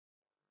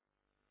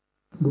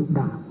ดุ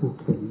ด่าขู่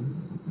เข็น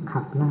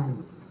ขับไล่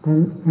แต่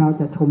เรา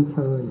จะชมเช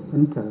ยสร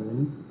รเสริญ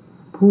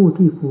ผู้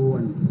ที่คว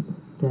ร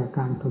แก่ก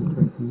ารชมเช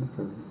ยสรรเส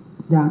ริญ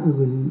อย่าง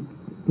อื่น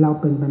เรา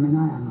เป็นไปไม่ไ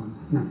ด้อานนท์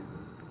นั่น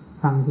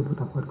ฟังที่พุท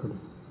ธพจน์ก็ดี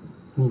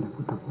นี่แหละ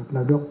พุทธพจน์เร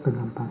ายกเป็น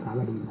คำภาษาบ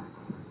าลีนะ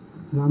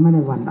เราไม่ไ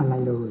ด้หวั่นอะไร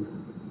เลย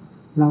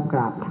เรากร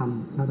าบธรรม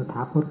เราตถ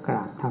าคตกร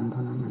าบธรรมเท่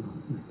านั้นนะ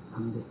ท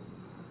ำดิ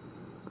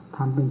ท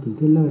ำเป็นสิ่ง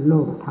ที่เลิศโล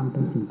กทำเป็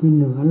นสิ่งที่เ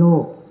หนือโล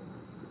ก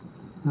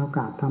เราก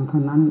ราบธรรมเท่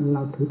านั้นเร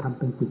าถือธรรม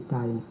เป็นจิตใจ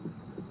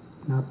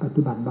เราป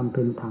ฏิบัติบำเ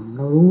พ็ญธรรมเ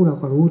รารู้เรา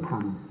ก็รู้ธรร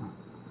ม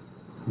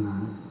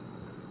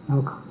เรา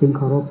จึงเ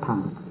คารพธรรม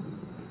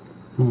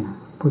นี่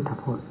พุทธ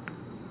พจน์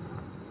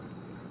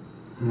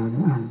เราไ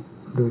ด้อ่าน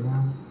ดูแล้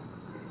ว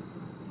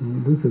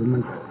รู้สึกมั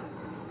น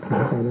ถึง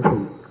ใจแล้วถึ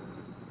ง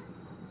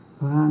เพ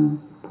ราะฉะนั้น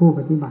ผู้ป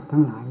ฏิบัติทั้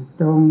งหลาย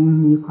จง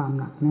มีความ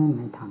หนักแน่นใ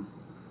นธรรม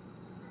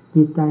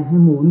จิตใจให้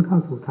หมุนเข้า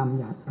สู่ธรรม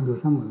อยู่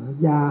เสมอ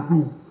อย่าให้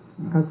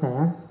กระแส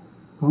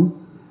ของ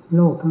โ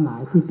ลกทั้งหลา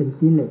ยที่เป็น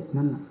กิเลส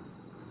นั่น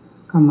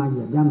เข้ามาเห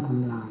ยียบย่ำท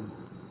ำลาย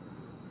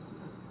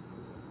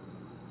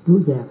ยุ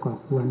แย่ก่อ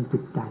กวนจิ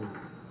ตใจ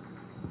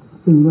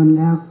ซึ่งล้วนแ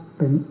ล้วเ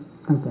ป็น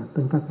ตั้งแต่เ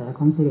ป็นกระแสข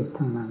องกิเลส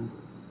ทั้งนั้น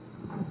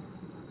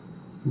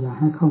อย่า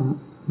ให้เข้า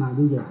มา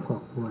ยุแย่ก่อ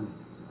กวน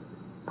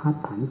พัด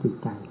ผันจิต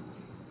ใจ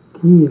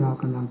ที่เรา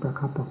กำลังประ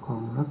คับประคอ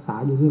งรักษา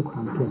อยู่ด้วยคว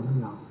ามเพียรของ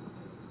เรา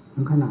ถึ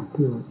งขนาด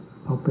ที่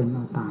เอาเป็นเอ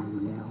าตายอ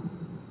ยู่แล้ว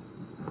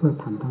เพื่อ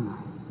ทำทั้งหลา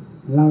ย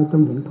เราจ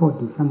งเห็นโทษ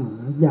อยู่เสม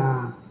ออย่า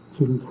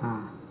ชินชา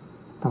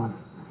ต่อ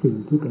สิ่ง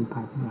ที่เป็น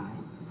ภัยทั้งหลาย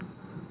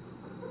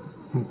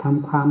ให้ท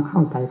ำความเข้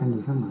าใจกันอ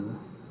ยู่เสมอ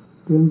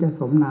จึงจะ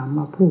สมนาม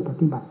ว่าผู้ป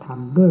ฏิบัติธรรม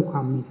ด้วยคว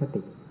ามมีส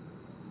ติ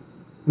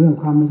เรื่อง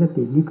ความมีส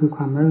ตินี่คือค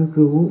วาม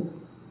รู้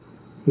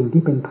สิ่ง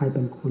ที่เป็นภัยเ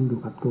ป็นคุณอยู่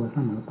กับตัวเส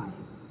มอไป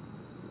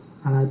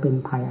อะไรเป็น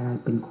ภัยอะไร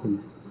เป็นคุณ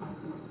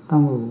ต้อ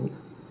งรู้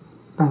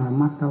ต้องระ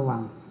มัดระวั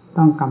ง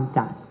ต้องกำ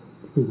จัด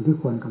สิ่งที่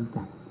ควรกำ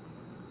จัด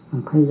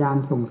พยายาม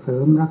ส่งเสริ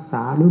มรักษ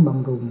าหรือบ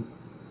ำรุง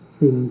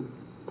สิ่ง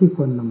ที่ค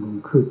วรบำรุง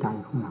คือใจ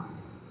ของเรา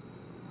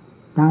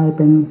ใจเ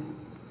ป็น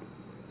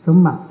สม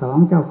บัติสอง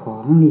เจ้าขอ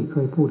งนี่เค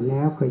ยพูดแ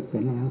ล้วเคยเขี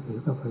ยนในหนังสือ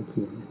ก็เคยเ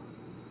ขียน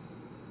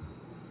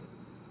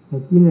ใน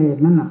กิเลส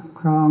นั้น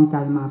ครองใจ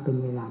มาเป็น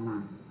เวลานา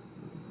น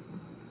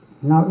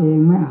เราเอง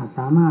ไม่อาจส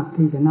ามารถ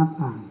ที่จะนับ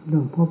อ่านเรื่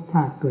องภพช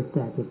าติเกิดแ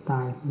ก่เจ็บต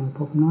ายในภ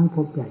พน้อยภ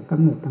พใหญ่ก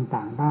ำเนิดต่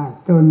างๆได้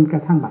จนกร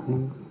ะทั่งบัด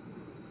นี้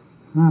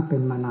ว่าเป็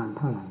นมานานเ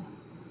ท่าไหร่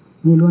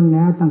นี่ล้วนแ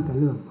ล้วตั้งแต่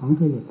เรื่องของ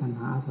กิเลสตัณห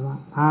าอาสวะ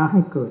พาให้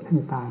เกิดให้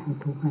ตายให้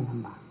ทุกข์ให้ล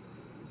ำบาก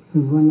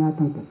ซึ่งล้วนแล้ว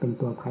ตั้งแต่เป็น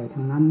ตัวภัย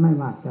ทั้งนั้นไม่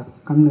ว่าจะ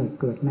กำเนิด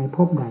เกิดในภ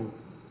พใด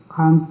ค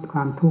ว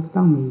ามทุกข์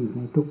ต้องมีอยู่ใ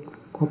นทุก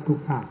ภพทุก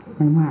ชาติไ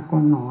ม่มากก็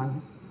น้อย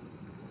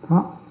เพรา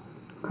ะ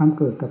ความ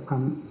เกิดกับควา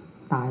ม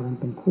ตายมัน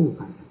เป็นคู่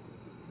กัน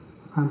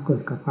ความเกิ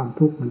ดกับความ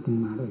ทุกข์มันจึง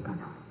มาด้วยกัน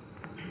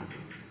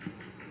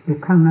ทุก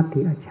ขังนัตถิ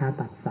อชา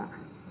ตัสสะ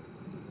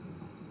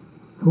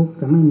ทุกข์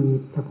จะไม่มี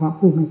เฉพาะ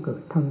ผู้ไม่เกิ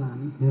ดเท่านั้น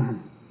นั่น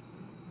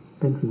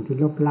เป็นสิ่งที่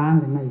ลบล้าง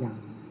กันได้อย่าง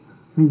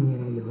ไม่มีอะ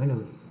ไรเหลือเล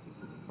ย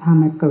ถ้า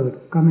ไม่เกิด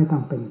ก็ไม่ต้อ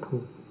งเป็นทุ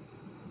กข์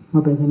เมื่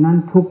อเป็นเช่นนั้น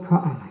ทุกข์เพรา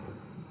ะอะไร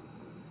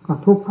ก็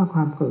ทุกข์เพราะคว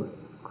ามเกิด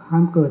ควา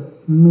มเกิด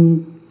มี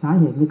สา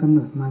เหตุมีกำเ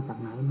นิดมาจาก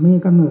ไหนมี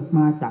กำเนิดม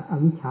าจากอ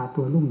วิชชา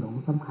ตัวลุ่มหลง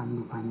สำคัญอ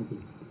ยู่ภายในจิ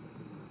ต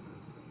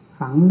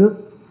ฝังลึก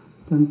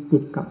จนจิ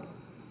ตกับ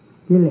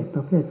กิเลสป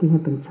ระเภทที่ให้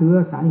เป็นเชื้อ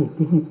สาเหตุ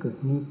ที่ให้เกิด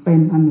นี้เป็น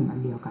อันหนึ่งอั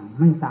นเดียวกัน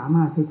ไม่สาม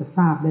ารถที่จะท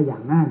ราบได้อย่า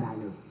งง่ายดาย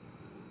เลย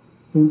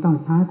จึงต้อง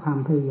ใช้ความ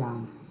พยายาม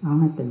เอา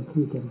ให้เต็ม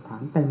ที่เต็มฐา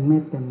นเต็มเม็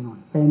ดเต็มหน่วย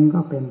เป็นก็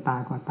เป็นตาย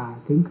ก็ตาย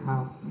ถึงครา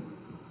ว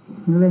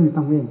เร่ง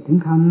ต้องเร่งถึง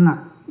คราวหนัก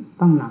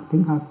ต้องหนักถึ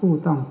งคราวสู้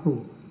ต้องสู้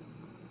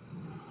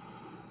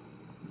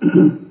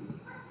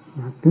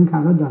ถึงครา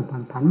วลดหย่อนผ่อ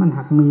นผันมัน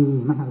หัก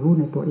รู้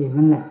ในตัวเอง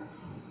นั่นแหละ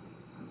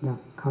อยาก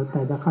เข้าใ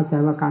จ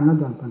ว่าการลด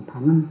หย่อนผ่อนผั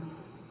นนั้น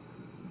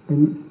เป็น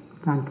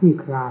การคลี่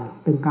คลาย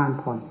เป็นการ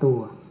ผ่อนตัว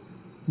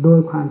โดย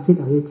ความคิด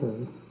เอาเฉย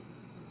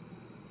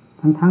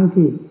ๆทั้ง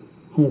ที่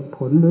เหตุผ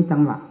ลหรือจั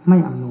งหวะไม่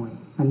อำนวย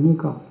อันนี้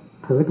ก็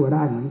เผลอตัวไ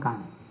ด้เหมือนกัน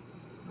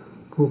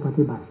ผู้ป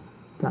ฏิบัติ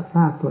จะท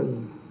ราบตัวเอ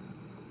ง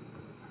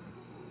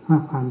ว่า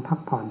ความพัก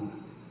ผ่อน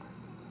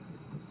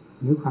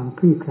หรือความค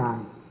ลี่คลาย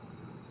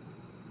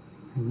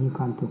มีค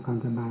วามสุขความ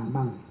สบาย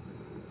บ้าง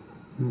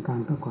ในการ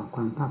ประกอบค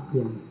วามภาคเพี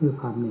ยรด้วย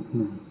ความเหน็ดเห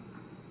นื่อย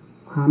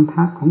ความ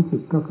พักของจิ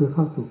ตก็คือเ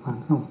ข้าสู่ความ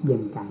สงบเย็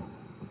นใจ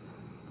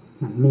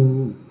นั่นมี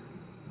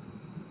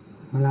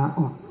เวลาอ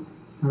อก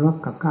รบ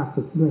กับข้า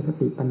ศึกด้วยส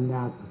ติปัญญ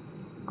า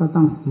ก็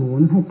ต้องหมุ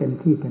นให้เต็ม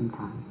ที่เต็มฐ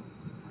าน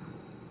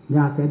อ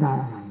ย่าเสียดาย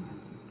อะไร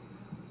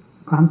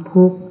ความ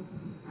ทุกข์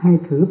ให้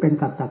ถือเป็น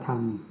สัจธรร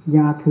มอ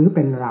ย่าถือเ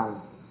ป็นเรา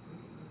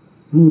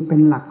นี่เป็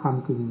นหลักความ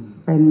จริง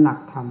เป็นหลัก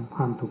ธรรมค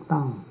วามถูกต้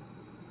อง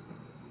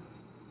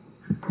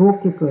ทุกข์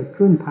ที่เกิด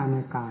ขึ้นภายใน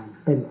กาย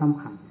เป็นสำ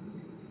คัญ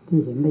ที่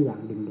เห็นได้อย่า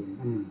งเด่นๆ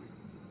อันหนึ่ง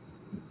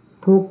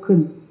ทุกข์ขึ้น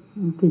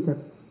ที่จะ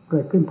เกิ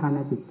ดขึ้นภายใน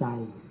จิตใจ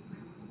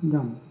ย่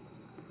อม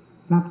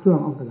รับช่วง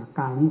ออกจาก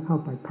กายนี้เข้า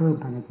ไปเพิ่ม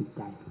ภายในจิตใ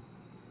จ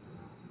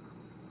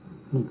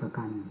นี่ประก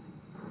าร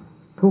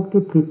ทุกข์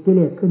ที่ผิดกิเ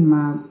ลสขึ้นม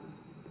า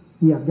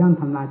เหยียบย่ำ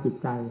ทำลายจิต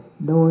ใจ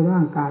โดยร่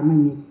างกายไม่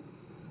มี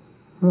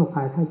โรค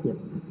ภัยไข้เจ็บ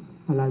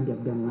อะไรเบียด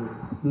เบียนมา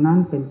นั้น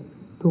เป็น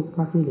ทุกข์เพ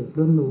ราะกิเลส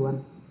ล้วน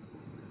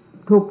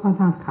ๆทุกข์เพราะ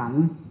ธาตุขัน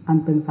ธ์อัน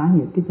เป็นสาเห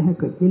ตุที่จะให้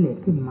เกิดกิเลส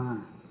ขึ้นมา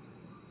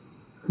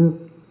คือ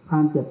ควา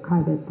มเจ็บไข้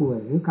ได้ป่วย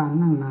หรือการ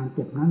นั่งนานเ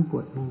จ็บนั้นป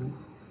วดนี้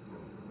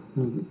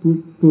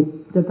จิต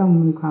จะต้อง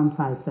มีความส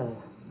ายแส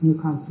มี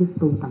ความคิด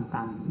ปรุง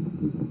ต่าง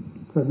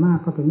ๆส่วนมาก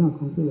ก็เป็นเรื่องข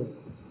องกิเลส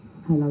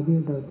ให้เรายึ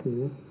ดเราถือ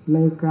เล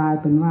ยกลาย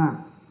เป็นว่า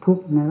ทุก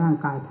ข์ในร่าง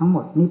กายทั้งหม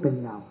ดนี้เป็น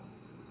เรา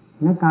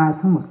และกาย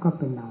ทั้งหมดก็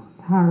เป็นเรา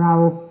ถ้าเรา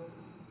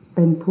เ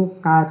ป็นทุกข์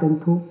กายเป็น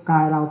ทุกข์กา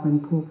ยเราเป็น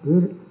ทุกข์หรือ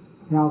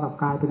เรากับ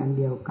กายเป็นอัน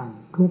เดียวกัน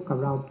ทุกข์กับ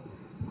เรา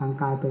ทาง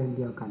กายเป็นอันเ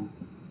ดียวกัน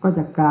ก็จ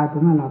ะกลายเป็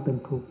นว่าเราเป็น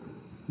ทุกข์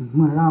เ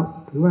มื่อเรา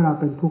ถือว่าเรา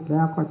เป็นทุกข์แ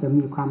ล้วก็จะ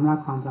มีความรัก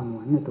ความสง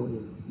วนในตัวเอ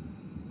ง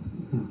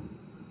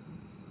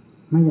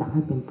ไม่อยากใ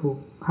ห้เป็นทุกข์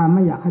ความไ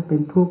ม่อยากให้เป็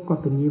นทุกข์ก็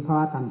เป็นเพราะ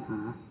ตัณหา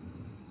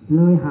เล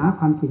ยหาค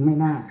วามจริงไม่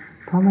ได้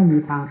เพราะไม่มี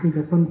ทางที่จ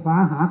ะค้นคว้า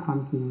หาความ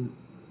จริง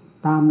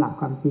ตามหลัก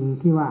ความจริง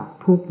ที่ว่า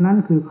ทุกข์นั้น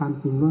คือความ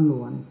จริง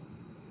ล้วน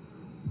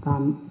ๆตา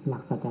มหลั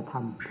กสัจธร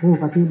รมผู้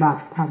ปฏิบั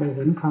ติถ้าได้เ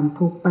ห็นความ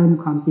ทุกข์เป็น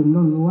ความจริง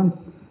ล้วน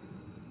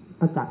ๆ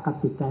ประจักษ์กับ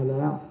จิตใจแ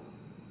ล้ว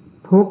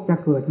ทุกข์จะ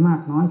เกิดมา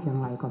กน้อยเพียง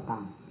ไรก็ตา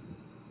ม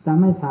จะ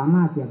ไม่สาม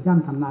ารถเหยียบย่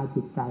ำทำลาย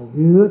จิตใจห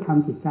รือท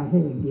ำจิตใจให้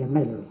เอียงไ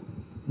ด้เลย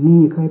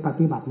นี่เคยป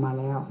ฏิบัติมา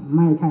แล้วไ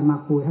ม่ใช่มา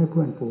คุยให้เ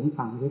พื่อนฝูง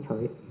ฟังเฉ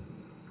ย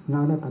ๆเร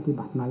าได้ปฏิ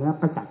บัติมาแล้ว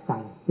ประจักษ์ใจ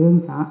จึง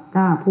ก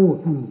ล้าพูด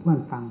ให้เพื่อน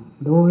ฟัง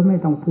โดยไม่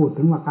ต้องพูด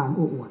ถึงว่าการโ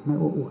อ้อวดไม่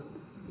โอ้อวด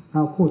เร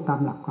าพูดตาม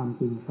หลักความ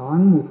จริงสอน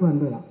หมู่เพื่อน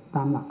ด้วยต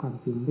ามหลักความ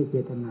จริงด้วยเจ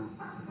ตนา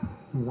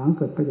หวังเ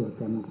กิดประโยชน์แ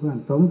ก่หมู่เพื่อน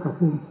สมกับ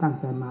ผู้ตั้ง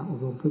ใจมาอบ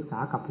รมศึกษา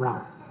กับเรา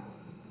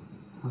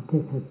เอาเท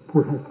ศให้พู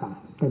ดให้ฟัง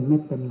เป็นเม็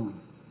ดเป็นหน่วย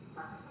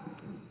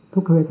ทุ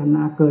กขเวทน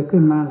าเกิด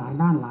ขึ้นมาหลาย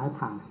ด้านหลาย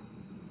ทาง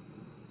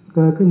เ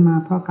กิดขึ้นมา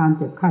เพราะการเ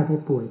จ็บไข้ได้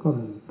ป่วยก็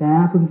มีแต่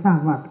เพิ่งทราบ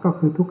ว่าก็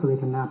คือทุกขเว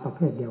ทนาประเภ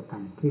ทเดียวกั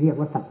นที่เรียก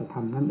ว่าสัจธร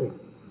รมนั่นเอง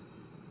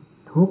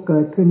ทุกเกิ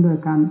ดขึ้นด้วย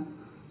การ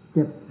เ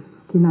จ็บ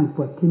ที่นั่นป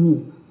วดที่นี่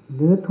ห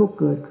รือทุก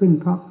เกิดขึ้น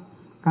เพราะ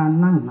การ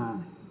นั่งนาน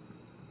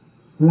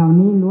เหล่า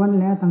นี้ล้วน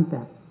แล้วตั้งแต่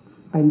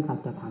เป็นสั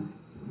จธรรม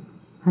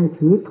ให้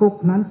ถือทุก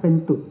นั้นเป็น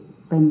จุด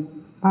เป็น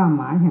เป้าห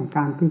มายแห่งก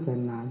ารพิจาร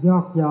ณายอ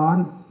กย้อน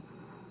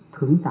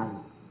ถึงใจ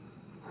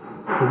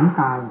ถึง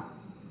กาย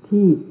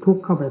ที่ทุก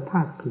เข้าไปพ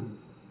าดพิง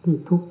ที่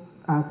ทุก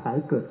อาศัย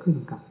เกิดขึ้น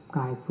กับก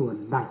ายส่วน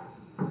ใด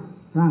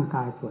ร่างก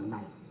ายส่วนใด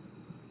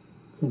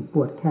เช่นป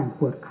วดแข้ง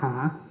ปวดขา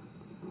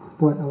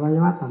ปวดอวัย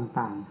วะ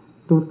ต่าง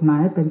ๆจุดไหน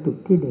เป็นจุด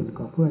ที่เด่นก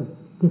ว่าเพื่อน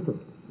ที่สุด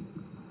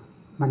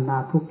บรรดา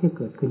ทุกข์ที่เ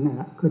กิดขึ้น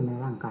ใน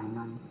ร่างกาย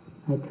นั้น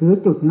ให้ถือ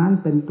จุดนั้น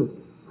เป็นจุด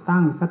ตั้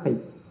งสติ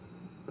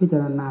พิจา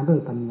รณาด้วย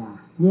ปัญญา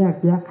แยก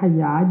แยะข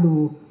ยายดู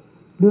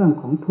เรื่อง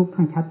ของทุกข์ใ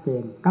ห้ชัดเจ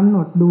นกำหน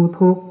ดดู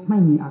ทุกข์ไม่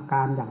มีอาก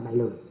ารอย่างใด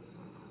เลย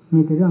มี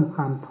แต่เรื่องค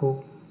วามทุก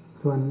ข์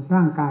ส่วน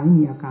ร่างกายที่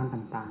มีอาการ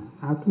ต่างๆ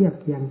เอาเทียบ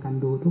เทียงกัน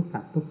ดูทุกสั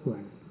ดทุกส่ว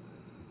น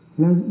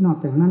แล้วนอก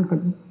จากนั้นก็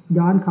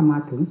ย้อนเข้ามา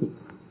ถึงจิต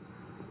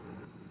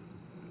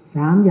ส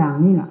ามอย่าง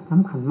นี้แหละส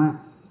ำคัญมาก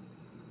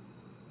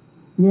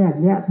แยก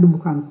แยะดู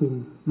ความจริง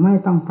ไม่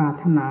ต้องปราร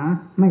ถนา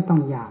ไม่ต้อ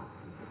งอยาก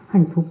ให้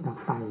ทุกข์ดับ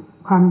ไป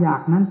ความอยา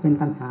กนั้นเป็น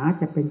ตัณหา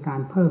จะเป็นกา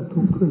รเพิ่ม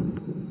ทุกข์ขึ้น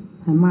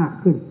ให้มาก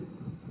ขึ้น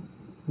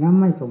แล้ว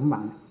ไม่สมหวั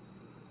ง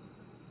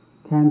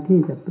แทนที่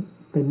จะ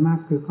เป็นมาก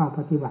คือข้อป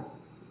ฏิบัติ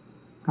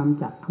ก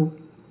ำจัดทุกข์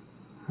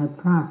ให้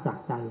พรากจาก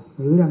ใจห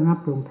รือระงับ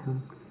ลงทาง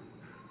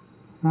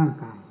ร่าง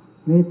กาย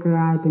เลยกล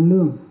ายเป็นเ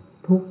รื่อง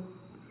ทุกข์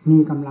มี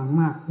กำลัง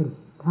มากขึ้น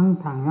ทั้ง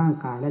ทางร่าง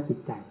กายและจิต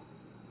ใจ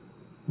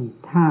นี่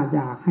ถ้าอย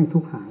ากให้ทุ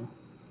กข์หาย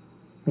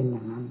เป็นอย่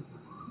างนั้น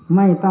ไ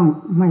ม่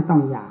ต้อ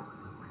งอยาก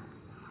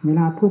เว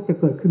ลาทุกข์จะ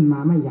เกิดขึ้นมา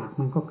ไม่อยาก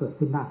มันก็เกิด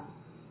ขึ้นได้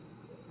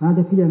เราจ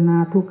ะพิจารณา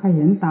ทุกข์ให้เ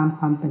ห็นตามค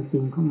วามเป็นจริ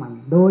งของมัน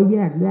โดยแย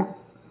กแยะ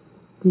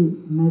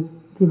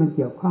ที่มันเ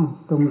กี่ยวข้อง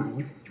ตรงไหน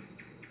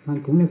มัน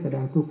ถึงได้แสด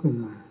งทุกข์ขึ้น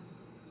มา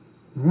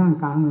ร่าง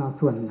กายของเรา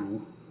ส่วนไหน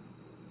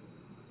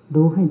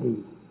ดูให้ดี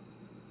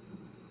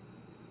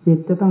จิต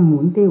จะต้องหมุ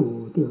นติ้ว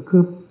คื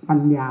อปั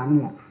ญญานี่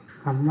แหละ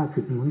คำว่า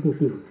จิตหมุนติ้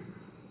ว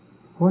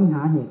ค้นห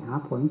าเหตุหา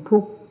ผลทุ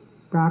กข์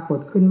ปรากฏ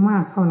ขึ้นมา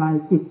กเท่าไร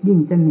จิตยิ่ง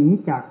จะหนี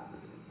จาก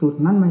จุด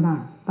นั้นไม่ได้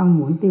ต้องห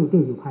มุนติ้ว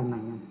อยู่ภายใน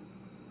นั้น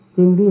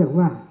จึงเรียก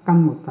ว่าก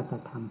ำหนดสัจ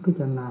ธรรมพิจ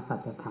ารณาสั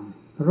จธรรม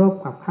รบ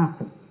กับข้า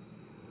ศึก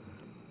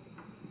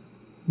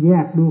แย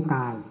กดูก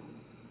าย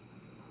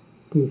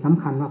ที่ส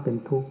ำคัญว่าเป็น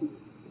ทุกข์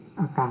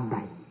อาการใด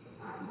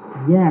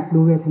แยกดู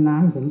เวทนา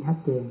ให้เห็นชัด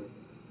เจน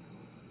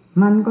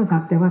มันก็สั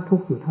กแต่ว่าทุ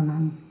กข์อยู่เท่า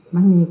นั้นไ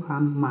ม่มีควา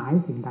มหมาย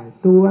สิ่งใด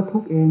ตัวทุ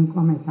กข์เองก็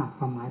ไม่ทราบค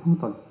วามหมายของ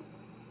ตน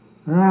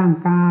ร่าง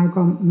กาย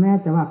ก็แม้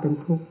จะว่าเป็น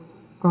ทุกข์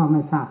ก็ไ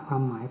ม่ทราบควา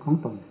มหมายของ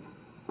ตน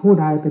ผู้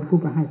ใดเป็นผู้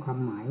ไปให้ความ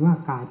หมายว่า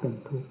กายเป็น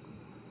ทุกข์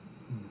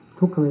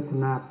ทุกขเวท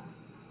นา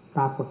ป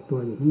รากฏตัว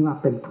อยู่นี่ว่า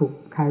เป็นทุกข์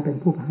ใครเป็น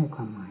ผู้ไปให้ค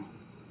วามหมาย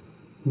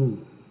นี่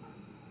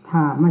ถ้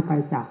าไม่ไป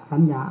จากสั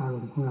ญญาอาร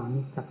มณ์ของเรา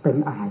นี่จะเป็น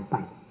อะไรไป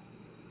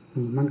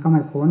นี่มันก็ไ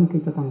ม่พ้น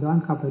ที่จะต้องย้อน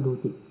เข้าไปดู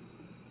จิต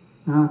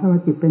ถ้าว่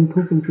าจิตเป็นทุ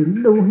กข์จริง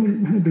ๆดู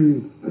ให้ดี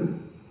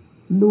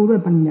ดูด้ว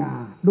ยปัญญา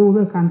ดู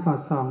ด้วยการสอด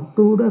ส่อง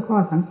ดูด้วยข้อ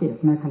สังเกต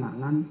ในขณะ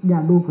นั้นอย่า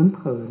ดูเ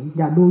ผลอๆอ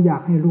ย่าดูอยา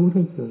กให้รู้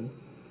เฉย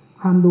ๆ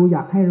ความดูอย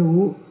ากให้รู้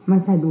ไม่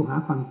ใช่ดูหา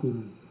ความจริง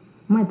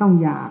ไม่ต้อง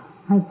อยาก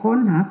ให้ค้น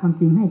หาความ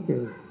จริงให้เจ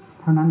อ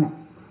เท่านั้นแหละ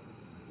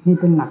นี่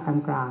เป็นหลักกล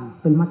าง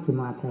ๆเป็นมัชฌิ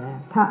มาแท้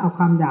ถ้าเอาค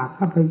วามอยากเ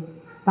ข้าไป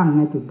ตั้งใ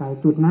นจุดใด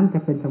จุดนั้นจะ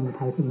เป็นสมุ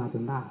ทัยขึ้นมาจ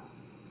นได้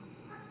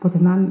เพราะฉ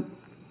ะนั้น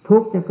ทุ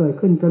กข์จะเกิด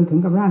ขึ้นจนถึง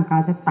กับร่างกา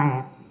ยจะแต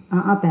ก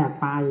เอาแตก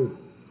ไป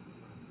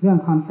เรื่อง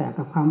ความแตก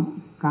กับความ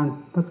การ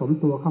ผสม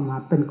ตัวเข้ามา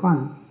เป็นก้อน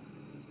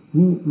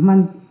นี่มัน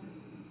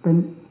เป็น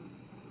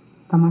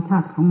ธรรมชา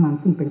ติของมัน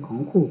ซึ่งเป็นของ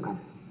คู่กัน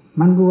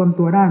มันรวม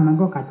ตัวได้มัน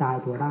ก็กระจาย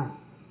ตัวได้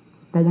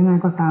แต่ยังไง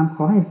ก็ตามข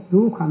อให้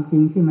รู้ความจริ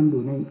งที่มันอ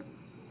ยู่ใน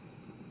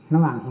ระ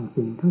หว่างแห่ง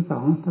สิ่งทั้งสอ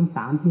งทั้งส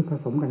ามที่ผ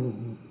สมกันอย่า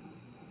งนี้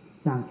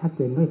อย่างชัดเจ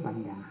นด้วยปัญ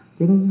ญา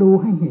จึงดู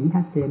ให้เห็น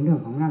ชัดเจนเรื่อง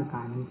ของร่างก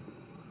ายนั้น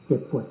เจ็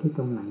บปวดที่ต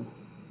รงไหน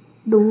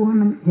ดูให้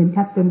มันเห็น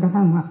ชัดจนกระ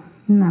ทั่งว่า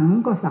หนัง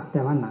ก็สักแ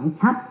ต่ว่าหนัง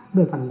ชัด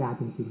ด้วยปัญญา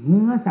จริงๆเ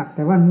นื้อสักแ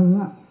ต่ว่าเนื้อ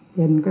เ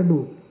อ็นกระดู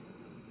ก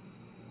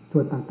ส่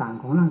วนต่าง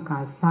ๆของร่างกา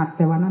ยสักแ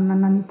ต่ว่า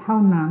นั้นเท่า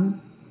นั้น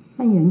ไ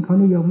ม่เห็นเขา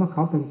นิยมว่าเข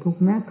าเป็นทุกข์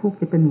แม้ทุกข์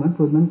จะเป็นเหมือน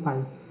ฝุ่นเหมือนไฟ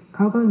เข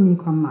าก็มี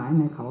ความหมาย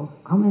ในเ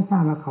ขาไม่ทรา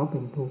บว่าเขาเป็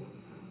นทุกข์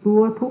ตั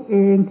วทุกข์เอ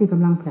งที่ก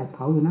ำลังแผดเผ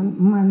าอยู่นั้น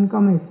มันก็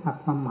ไม่ทราบ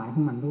ความหมายข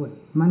องมันด้วย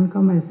มันก็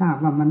ไม่ทราบ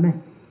ว่ามันได้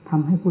ท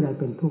ำให้ผู้ใด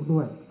เป็นทุกข์ด้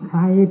วยใคร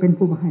เป็น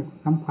ผู้ให้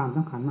ความส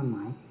ำคัญมั่นหม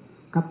าย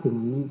กับสิ่ง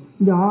นี้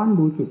ย้อน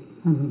ดูจิต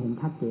ให้มันเห็น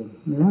ชัดเจน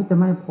แล้วจะ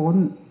ไม่พ้น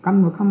กำ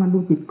หนดเข้ามาดู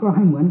จิตก็ใ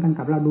ห้เหมือนกัน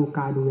กับเราดูก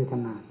ายดูเวท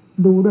นา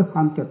ดูด้วยคว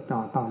ามจดจ่อ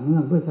ต่อเนื่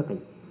องด้วยสติ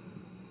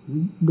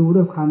ดูด้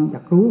วยความอย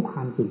ากรู้คว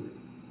ามจริง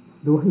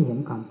ดูให้เห็น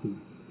ความจริง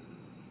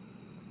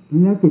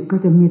แล้วจิตก็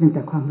จะมีตั้งแ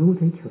ต่ความรู้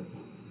เฉย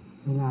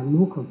ๆเวลา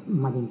รู้เขา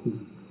มาจริง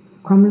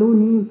ๆความรู้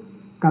นี้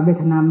กับเว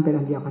ทนาเป็น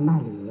อันเดียวกันได้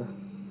หรือ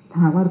ถ้า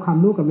หากว่าความ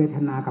รู้กับเวท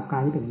นากับกา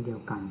ยเป็นอันเดีย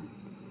วกัน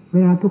เว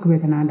ลาทุกขเว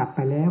ทนาดับไป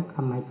แล้วท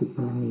ำไมจิต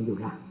มันยังมีอยู่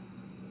ล่ะ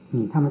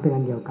นี่ถ้ามันเป็น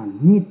อันเดียวกัน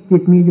นี่จิ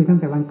ตมีอยู่ตั้ง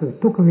แต่วันเกิด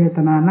ทุกขเวท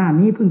นาหน้า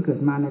นี้เพิ่งเกิด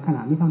มาในขณ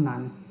ะนี้เท่านั้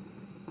น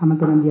ถ้ามันเ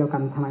ป็นอันเดียวกั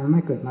นทำไมมันไ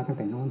ม่เกิดมาตั้งแ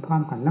ต่โน้นพร้อ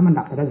มกันแล้วมัน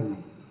ดับไปได้ยังไง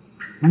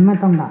มันไม่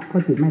ต้องดับเพรา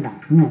ะจิตไม่ดับ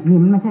เนี่ยนี่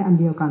มันไม่ใช่อัน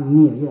เดียวกัน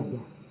นี่แย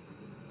ก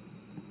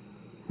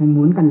ๆมันห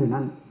มุนกันอยู่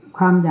นั้นค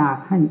วามอยาก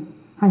ใ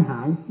ห้หา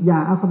ยอย่า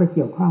เอาเข้าไปเ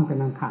กี่ยวข้องกัน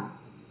นั่นค่ะ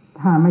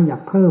ถ้าไม่อยา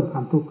กเพิ่มคว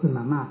ามทุกข์ขึ้นม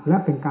ามากและ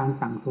เป็นการ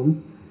สั่งสม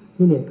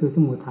กิเลสคือส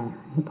มุทัย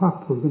ให้พอก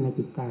พูนขึ้นใน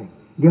จิตใจ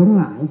เดี๋ยวห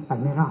งายไป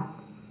ไม่รอด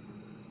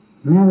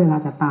แม้เวลา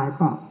จะตาย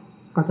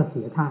ก็จะเ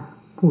สียท่า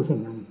ผู้เช่น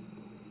นั้น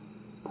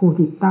ผู้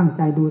ที่ตั้งใ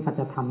จดูสั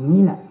จธรรม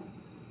นี้แหละ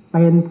เ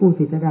ป็นผู้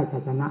ที่จะได้ชั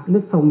ยชนะหรื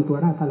อทรงตัว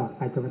ได้ตลอดไ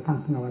ปจนกระทั่ง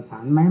ถึงอวสา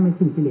นแม้ไม่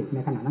สิ้นกิเลสใน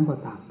ขณะนั้นก็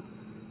ตาม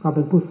ก็เ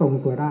ป็นผู้ทรง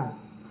ตัวได้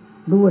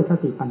ด้วยส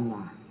ติปัญญ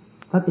า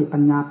สติปั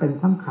ญญาเป็น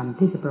สำคัญ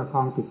ที่จะประค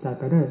องจิตใจ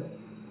ไปได้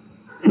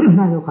ไ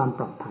ด้ด้วยความป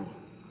ลอดภัย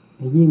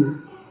ยิ่ง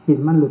จิต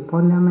มันหลุดพ้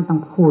นแล้วไม่ต้อง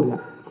พูดแหล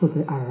ะพูดไป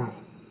อะไร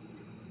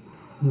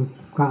มี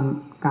ความ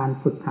การ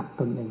ฝึกหัด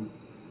ตนเอง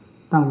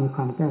ต้องมีค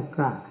วามแก้ก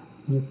ล้า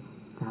มี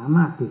สาม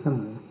ารถอยู่เส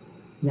มอ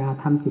อย่า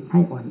ทำจิตให้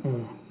อ่อนแอ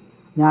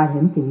อย่าเห็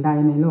นสิ่งใด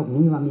ในโลก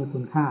นี้ว่ามีคุ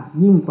ณค่า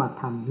ยิ่งกว่า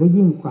ธรรมหรือ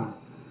ยิ่งกว่า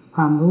ค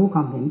วามรู้คว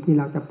ามเห็นที่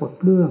เราจะปลด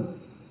เปลื้อง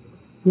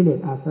กิเลส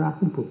อาสวะ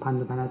ซึ่งผูกพันอ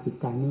ยู่ภายในจิต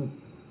ใจนี้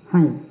ใ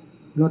ห้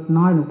ลด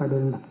น้อยลงไปโดย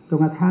ลำดับจน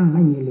กระทั่งไ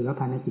ม่มีเหลือ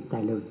ภายในจิตใจ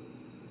เลย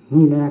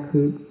นี่แหละคื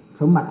อ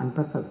สมบัติอันป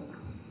ระเสริฐ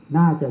ไ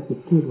ด้จากจิต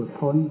ที่หลุด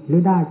พ้นหรื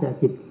อได้จาก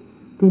จิต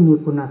ที่มี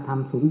คุณธรรม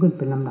สูงขึ้นเ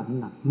ป็นลำดับ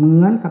เหมื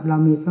อนกับเรา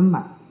มีสม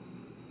บัติ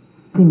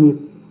ที่มี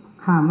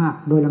ค่ามาก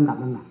โดยลำดับ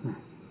นะ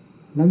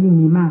แล้วยิ่ง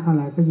มีมากเท่าไ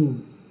หร่ก็ยิ่ง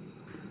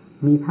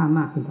มีค่าม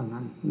ากขึ้นเท่า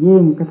นั้นยิ่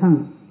งกระทั่ง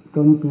จ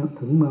น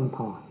ถึงเมืองพ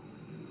อ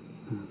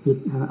จิต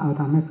เอา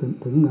ทำให้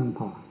ถึงเมืองพ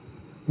อ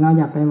เราอ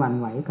ย่าไปหวั่น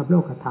ไหวกับโล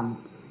กธรรม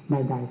ใ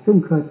ดๆซึ่ง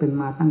เคยเป็น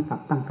มาตั้งกับ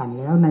ตั้งกัน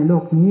แล้วในโล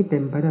กนี้เต็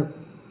มไปด้วย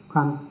คว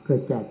ามเกิ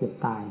ดแก่เจ็บ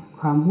ตาย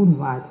ความวุ่น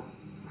วาย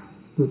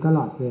อยู่ตล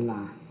อดเวลา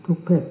ทุก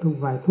เพศทุก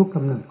วัยทุกก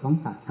ำเนิดของ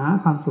สัตว์หา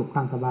ความสุขคว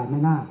ามสบายไม่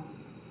ได้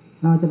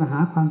เราจะไปหา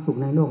ความสุข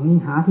ในโลกนี้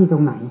หาที่ตร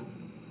งไหน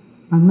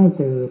มันไม่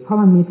เจอเพราะ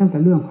มันมีตั้งแต่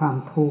เรื่องความ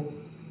ทุกข์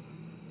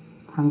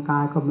ทางกา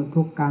ยก็เป็น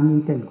ทุกข์การยิ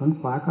งเต้นขน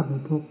ขวาก็เป็น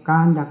ทุกข์กา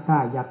รอยากได้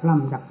อยากร่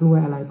ำอยากรวย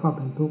อะไรก็เ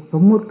ป็นทุกข์ส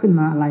มมุติขึ้น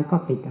มาอะไรก็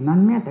ติดอันนั้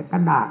นแม้แต่กร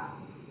ะดาษ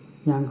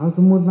อย่างเขาส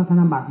มมุติว่าธ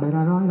นบัตรใบล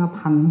ะ100ละ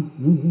พัน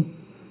นี่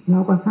เรา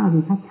ก็ทราบอ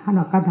ยู่ชัดๆ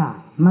ว่ากระดาษ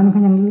มันก็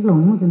ยังหล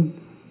งจน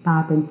ตา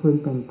เป็นฟืน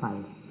เป็นไฟ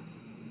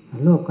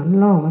โลภก็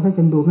โลภว่าถ้าจ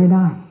นดูไม่ไ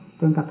ด้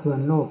จนกระเทือน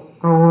โลก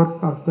โกรธ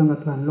ก็จนกระ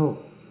เทือนโลก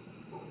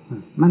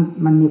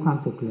มันมีความ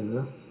สุขเหลือ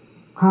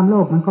ความโล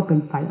ภมันก็เป็น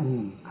ไฟอันห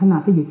นึ่งขณะ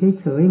ที่อยู่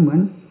เฉยๆเหมือน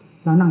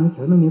เรานั่งเฉ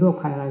ยๆไม่มีโรค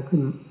ภัยอะไรขึ้น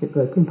จะเ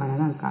กิดขึ้นภายใน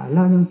ร่างกายแ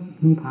ล้วยัง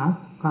มี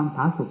ความผ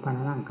าสุกภายใน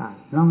ร่างกาย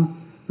ลอง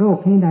โรค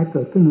ที่ใดเ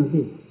กิดขึ้นดู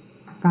สิ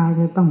กายจ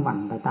ะต้องหวั่น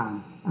ไปตาม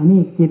อันนี้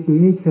จิตอยู่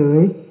เฉ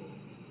ย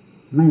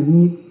ๆไม่มี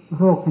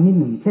โรคชนิด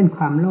หนึ่งเช่นค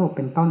วามโลภเ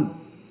ป็นต้น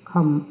เข้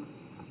า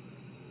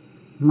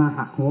มา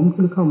หักโหม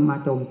หรือเข้ามา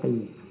โจมตี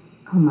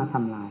เข้ามาท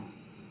ำลาย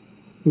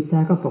จิตใจ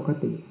ก็ปก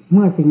ติเ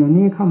มื่อสิ่งเหล่า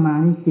นี้เข้ามา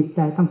นี่จิตใจ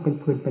ต้องเป็น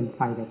ฟืนเป็นไฟ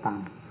ไปตาม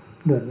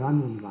เดือดร้อน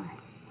วุ่นวาย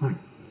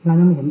เรา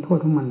ยังไม่เห็นโทษ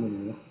ของมันเล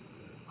ย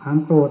ความ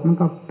โกรธมัน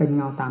ก็เป็นเ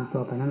งาตามตั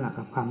วไปนั่นแหละ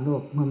กับความโล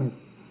ภเมื่อไม่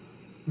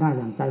ได้อ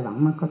ย่างใจหวัง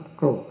มันก็โ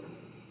กรธ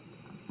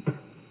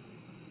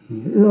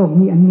โลภ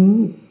มีอันนี้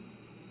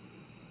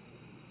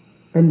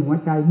เป็นหัว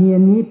ใจมี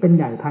อันนี้เป็นใ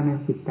หญ่ภายใน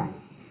จิตใจ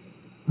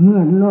เมื่อ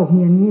โลกมี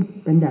อันนี้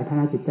เป็นใหญ่ภายใ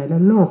นจิตใจแล้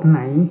วโลกไหน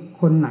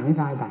คนไหน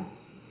รายใด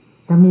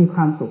จะมีคว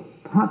ามสุข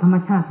เพราะธรรม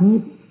ชาตินี้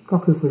ก็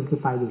คือฟืนคือ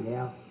ไฟอยู่แล้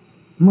ว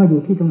เมื่ออ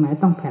ยู่ที่ตรงไหน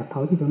ต้องแผดเผ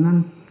าที่ตรงนั้น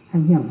ให้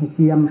เหี้ยมให้เ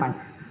จียมไป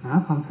หา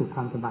ความสุขค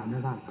วามสบายไม่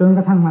ได้จนก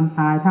ระทั่งวัน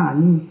ตายถ้าอัน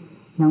นี้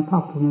ยังพอ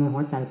กพูนในหั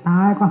วใจต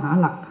ายก็หา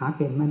หลักหาเ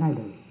กณฑ์ไม่ได้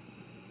เลย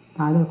ต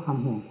ายด้วยความ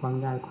ห่วงความ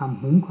ใยความ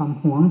หึงความ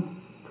หวง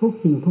ทุก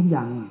สิ่งทุกอ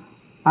ย่าง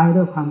ไป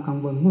ด้วยความกัง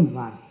วลวุ่นว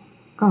าย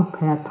ก็แผ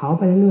ดเผาไ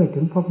ปเรื่อยๆถึ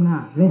งพบหน้า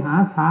เลยหา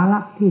สาระ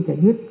ที่จะ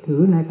ยึดถื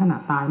อในขณะ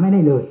ตายไม่ได้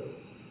เลย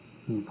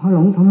เพราะหล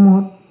งสมม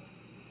ติ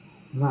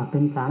ว่าเป็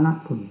นสาระ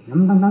คุณ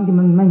ทั้งที่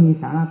มันไม่มี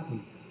สาระคุณ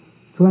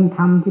ส่วนธ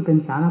รรมที่เป็น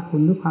สาระคุ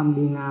ณหรือความ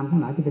ดีงามทั้ง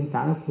หลายที่เป็นส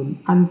าระคุณ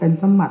อันเป็น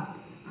สมบัติ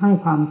ให้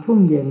ความชุ่ม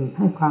เย็นใ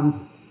ห้ความ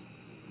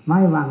ไม่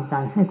วางใจ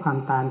ให้ความ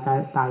ตา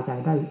ยใจ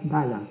ไ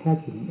ด้อย่างแท้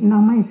จริงเรา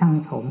ไม่สั่ง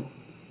สม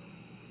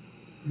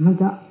มัน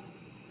จะ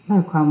ได้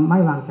ความไม่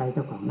วางใจเ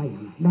จ้าของได้อย่า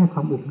งไรได้คว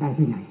ามอุบได้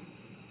ที่ไหน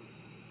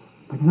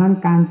เพราะฉะนั้น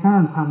การสร้า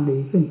งความดี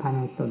ขึ้นภายใ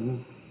นตนนี้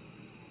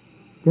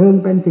จึง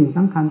เป็นสิ่งส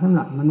ำคัญสำห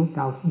รับมนุษย์เ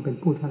ราซึ่งเป็น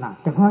ผู้ฉลาด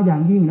แต่เพราะอย่า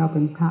งยิ่งเราเ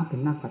ป็นพระเป็น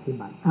นักปฏิ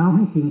บัติเอาใ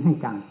ห้จริงให้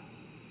จัง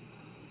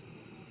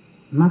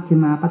มัชฌิ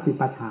มาปฏิ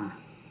ปทา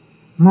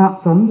เหมาะ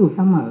สมอยู่เ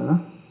สมอ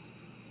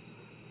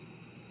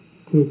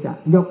ที่จะ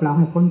ยกเราใ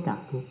ห้พ้นจาก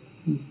ทุกข์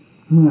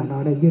เมื่อเรา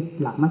ได้ยึด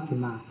หลักมัชฌิ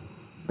มา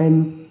เป็น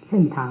เส้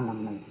นทางด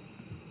ำเนิน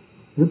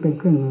หรือเป็นเ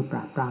ครื่องมือปร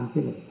าบปรามกิ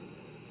เลส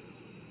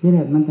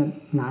มันจะ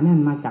หนาแน่น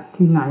มาจาก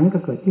ที่ไหนก็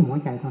เกิดที่หัว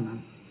ใจเท่านั้น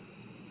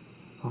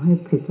ขอให้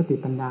ผลิตสติ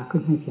ปัญญาขึ้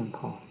นให้เพียงพ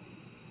อ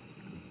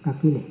กับ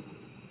กิเลส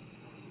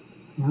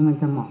แล้วมัน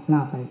จะหมอบล่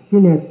าไปกิ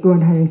เลสตัว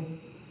ใด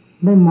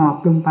ได้หมอบ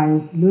ลงไป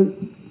หรือ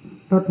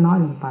ลดน้อย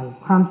ลงไป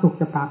ความสุข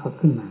จะปรากฏ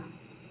ขึ้นมา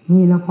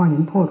นี่แล้วพอเห็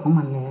นโทษของ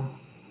มันแล้ว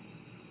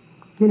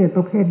กิเลสป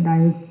ระเภทใด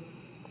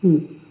ที่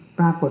ป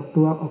รากฏ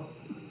ตัว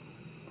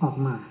ออก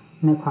มา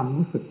ในความ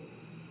รู้สึก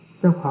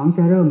เจ้าของจ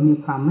ะเริ่มมี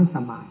ความไม่ส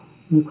บาย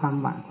มีความ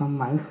หวั่นความไ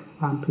หว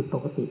ความผิดป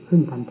กติขึ้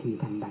นทันที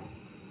ทันใด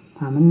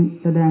ถ้ามัน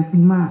แสดงขึ้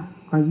นมาก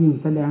ก็ยิ่ง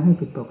แสดงให้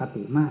ผิดปก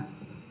ติมาก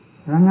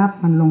ระงับ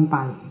มันลงไป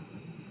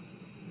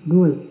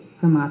ด้วย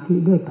สมาธิ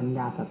ด้วยปัญญ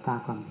าศรัทธา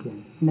ความเพียร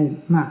ได้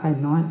มากได้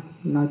น้อย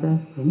เราจะ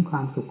เห็นควา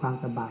มสุขความ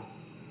สบาย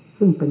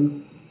ซึ่งเป็น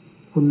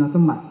คุณส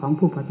มบัติของ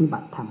ผู้ปฏิบั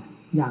ติธรรม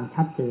อย่าง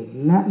ชัดเจน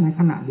และในข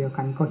ณะเดียว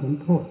กันก็เห็น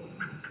โทษ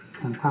แ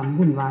ห่งความ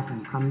วุ่นวายแห่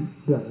งความ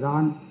เดือดร้อ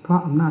นเพราะ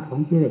อำนาจของ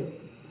กิเลส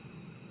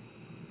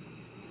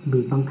บี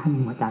บบังคับ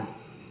หัวใจ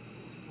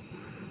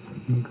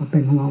นี่ก็เป็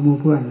นหัวมู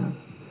เพื่อนนะ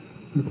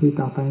บางที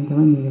ต่อไปจะ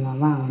ไม่มีเวลา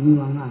ว่างวันนี้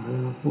ว่างๆเล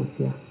ยมาพูดเ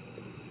สีย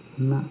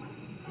นะ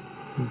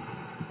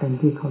เป็น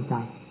ที่เข้าใจ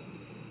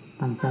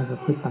ตั้งใจประ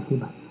พฤติปฏิ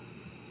บัติ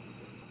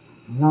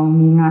เรา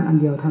มีงานอัน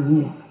เดียวเท่า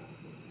นี้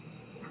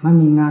ไม่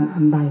มีงานอั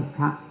นใดค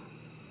รับ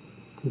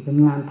ที่เป็น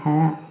งานแท้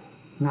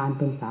งานเ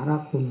ป็นสาระ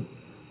คุณ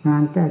งา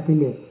นแก้กิ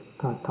เลส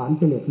ถอดถอน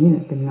กิเลสนี่แหล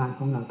ะเป็นงานข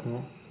องเราแท้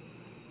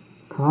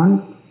ถอน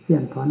เสี้ย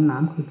นถอนหนา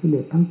มคือกิเล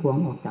สทั้งปวง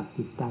ออกจาก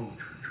จิตใจ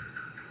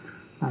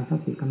ตายส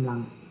ติกำลัง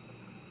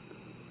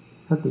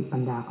สติปั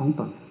ญญาของ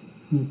ตน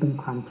นี่เป็น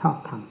ความชอบ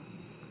ธรรม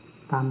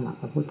ตามหลัก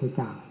พระพุทธเ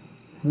จ้า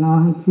เรา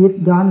ให้คิด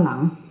ย้อนหลัง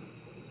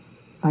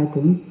ไป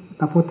ถึง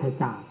พระพุทธ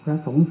เจ้าพระ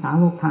สงฆ์สา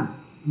วกท่าน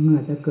เมื่อ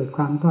จะเกิดค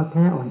วามท้อแ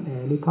ท้อ่อนแอ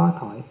หรือท้อ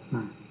ถอยม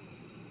า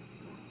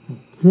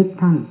คิด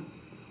ท่าน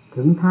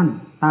ถึงท่าน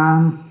ตาม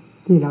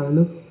ที่เรา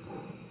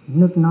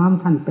นึกน้อม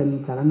ท่านเป็น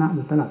สรณะอ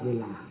ยู่ตลอดเว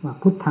ลาว่า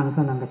พุทธังส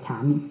รณังคัจฉา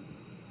มิ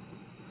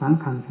สัง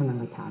ฆังสรณัง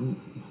คัจฉามิ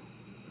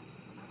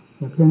อ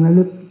ย่าเพียงระ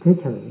ลึก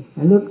เฉยๆ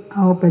ระลึกเอ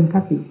าเป็นค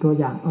ติตัว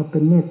อย่างเอาเป็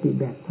นเนติ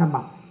แบบฉ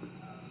บับ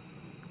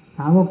ส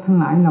าวกทั้ง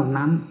หลายเหล่า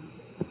นั้น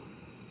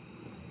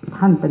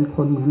ท่านเป็นค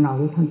นเหมือนเราห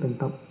รือท่านเป็น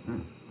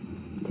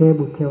เท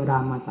บุตรเทวดา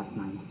มาจากไห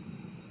น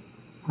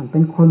ท่านเป็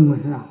นคนเหมือ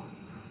นเรา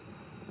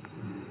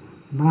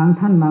บาง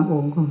ท่านบางอ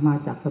งค์ก็มา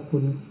จากสกุ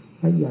ล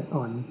ละเอียด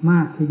อ่อนมา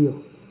กทีเดียว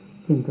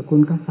เช่นสกุ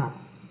ลกษัตริย์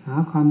หา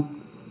ความ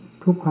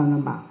ทุกข์ความล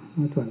ำบากใน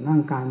ส่วนร่า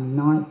งกาย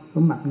น้อยส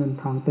มบัติเงิน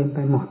ทองเต็มไป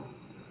หมด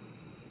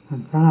ท่า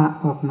นสละ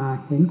ออกมา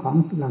เห็นของ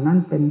เหล่านั้น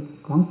เป็น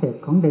ของเศษ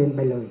ของเดนไป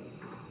เลย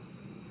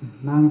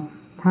บาง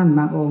ท่านบ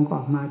างองค์ก็อ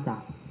อกมาจา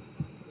ก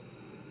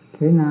เส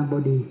นาบ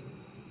ดี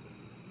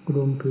ก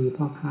รุมพี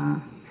พ่อค้า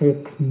เศรษ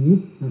ฐี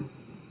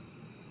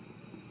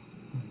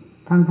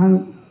ทั้ง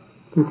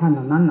ที่ท่านเห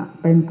ล่านั้น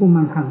เป็นผู้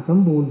มั่งคั่งสม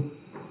บูรณ์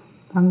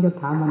ทั้งยศ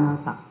ถาบรรดา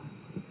ศักดิ์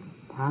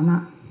ฐานะ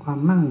ความ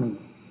มั่งมี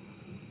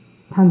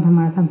ท่านทำไ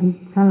มท่านถึง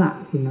สละ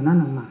สิ่งเหล่านั้น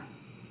ออกมา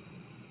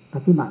ป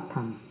ฏิบัติธร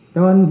รมจ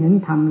นเห็น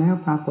ธรรมแล้ว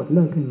ปรากฏเ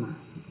ลิกขึ้นมา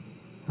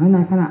และใน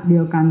ขณะเดี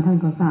ยวกันท่าน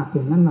ก็ทราบ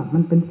สิ่งนั้นว่ามั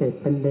นเป็นเศษ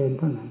เป็นเลน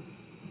เท่านั้น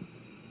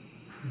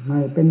ไม่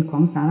เป็นขอ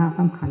งสาระส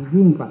ำคัญ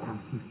ยิ่งกว่าธรรม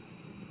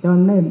จน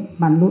ได้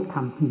บรรลุธร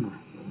รมขึ้นมา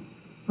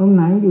องค์ไ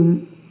หนอยู่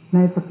ใน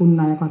สกุล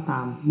ใดก็ต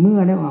ามเมื่อ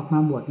ได้ออกมา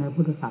บวชใน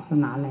พุทธศาส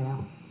นาแล้ว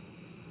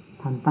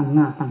ท่านตั้งห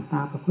น้าตั้งต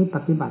าประพฤติป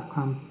ฏิบัติคว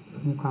าม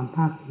มีความภ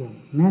าคเพียร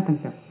แม้ตั้ง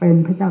แต่เป็น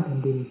พระเจ้าแผ่น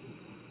ดิน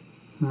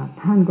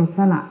ท่านก็ส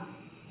ละ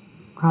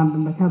ความเป็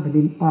นพระเจ้าแผ่น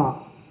ดินออก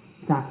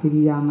จากกิ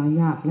ริยามา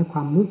ยาทและคว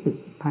ามรู้สึก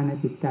ภายใน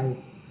จิตใจ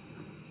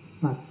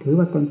ว่าถือ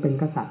ว่าตนเป็น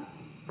กษัตริย์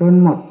จน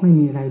หมดไม่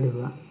มีอะไรเหลื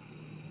อ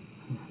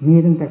มี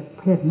ตั้งแต่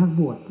เพศนัก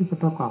บวชที่จะ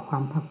ประกอบควา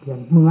มภาคเพียร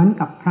เหมือน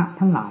กับพระ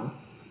ทั้งหลาย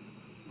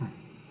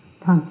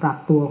ท่านปรับ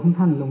ตัวของ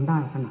ท่านลงได้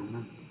ขนาด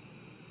นั้น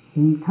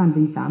ท่าน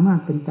จึงสามารถ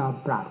เป็นจอม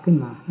ปราบขึ้น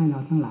มาให้เรา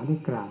ทั้งหลายได้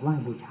กราบไหว้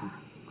บูชา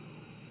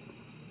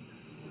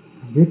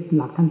ยึดห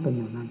ลักท่านเป็นอ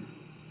ย่างนั้น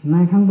ใน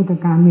ครั้งพุทธ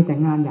กาลมีแต่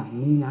งานอย่าง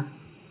นี้นะ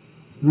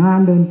งาน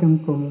เดินจง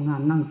กรมงา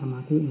นนั่งสมา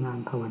ธิงาน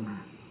ภาวนา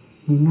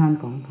มีงาน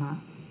ของพระ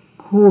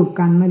พูด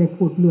กันไม่ได้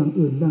พูดเรื่อง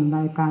อื่นเรื่องใด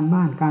การ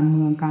บ้านการเ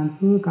มืองการ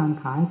ซื้อการ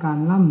ขายการ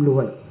ร่ำร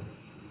วย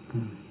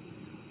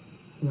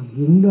เรื่องห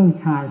ญิงเรื่อง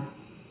ชาย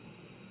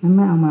นั้นไ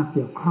ม่เอามาเ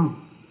กี่ยวข้อง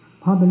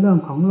เพราะเป็นเรื่อง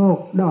ของโลก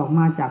ได้ออก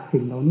มาจาก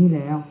สิ่งเหล่านี้แ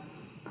ล้ว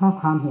เพราะ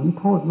ความเห็น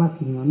โทษว่า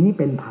สิ่งเหล่านี้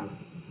เป็นภัย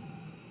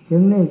จึ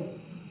งได้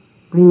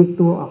ปลีก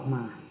ตัวออกม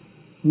า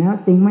แล้ว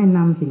จึงไม่น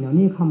ำสิ่งเหล่า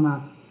นี้เข้ามา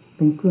เ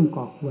ป็นเครื่อง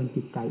ก่อกวน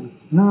จิตใจอีก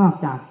นอก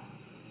จาก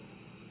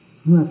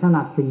เมื่อส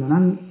ลัดสิ่งเหล่า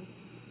นั้น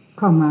เ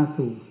ข้ามา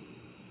สู่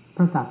พ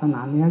ระศาสนา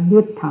แล้วยึ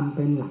ดทำเ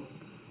ป็นหลัก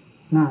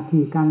หน้า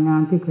ที่การงา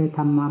นที่เคยท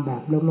ำมาแบ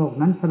บโลก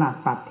นั้นสลัด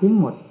ปัดทิ้ง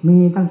หมดมี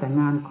ตั้งแต่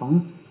งานขอ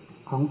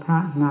งพระ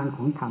งานข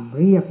องธรรม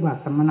เรียกว่า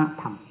สมณ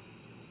ธรรม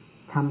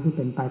ธรรมที่เ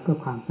ป็นไปเพื่อ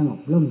ความสงบ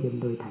ร่มเย็น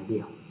โดยถ่ายเดี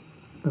ยว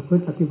ประพฤ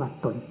ติปฏิบัติ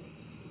ตน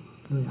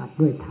ด้วยอัด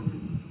ด้วยธรรม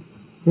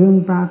จึง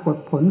ปรากฏ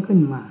ผลขึ้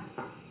นมา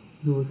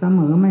อยู่เสม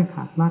อไม่ข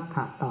าดวัดข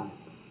าดตอน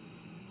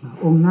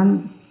องค์นั้น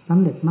สำ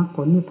เร็จมรรคผ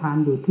ลนิพพาน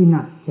อยู่ที่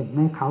นั่นเช่นใน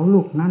เขาลู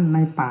กนั้นใน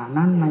ป่า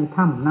นั้นใน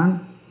ถ้ำนั้น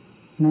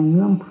ในเ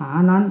งื่อมผา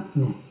นั้น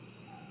เนี่ย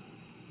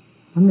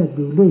สำเร็จอ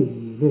ยู่เรื่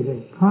อย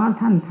ๆเพราะ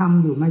ท่านท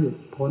ำอยู่ไม่หยุด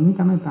ผลจ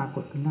ะไม่ปราก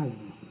ฏขึ้นได้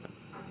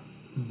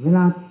เวล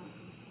า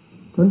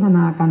สนทน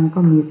ากันก็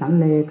มีสัน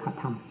เลข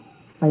ธรรม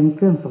เป็นเค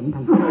รื่องสนท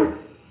นา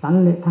สัน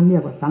เลท่านเรี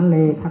ยกว่าสันเล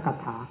ขก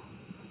ถา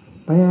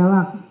แปลว่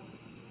า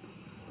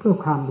เพื่อ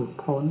ความหลุด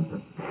พ้น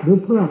หรือ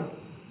เพื่อ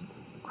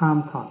ความ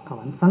ถอดถอ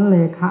นสันเล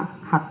ขะ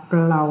ขัดเก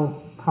ลา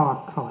ถอด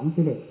ถอน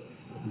กิเลส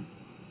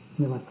เ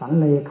รียกว่าสัน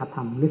เลขธร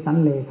รมหรือสัน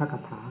เลขก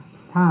ถา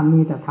ถ้ามี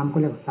แต่ธรรมก็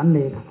เรียกว่าสันเล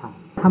ขธรรม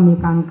ถ้ามี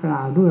การกล่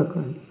าวด้วย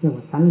เรียก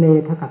ว่าสันเล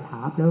ขกถา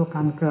แปลว่าก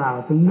ารกล่าว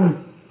ถึงเรื่อง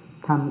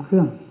ทำเครื่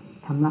อง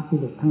ทำละกิ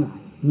เลสทั้งหลาย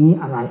นี้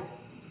อะไร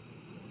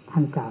ท่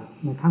านกล่าว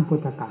ในข้างพุท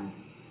ธการ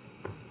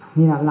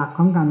นี่หลักข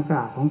องการก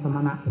ล่าวของสม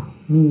ณะ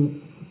มี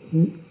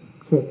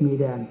เขตมี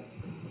แดน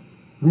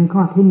ในข้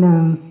อที่หนึ่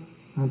ง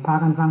พา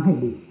กันฟังให้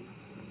ดี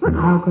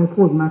เราเคย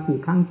พูดมากี่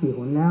ครั้งกี่ห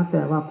นแล้วแ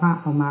ต่ว่าพระ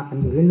เอามากัน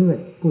อยู่เรื่อย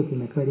ๆผู้ที่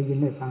ไม่เคยได้ยิน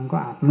ได้ฟังก็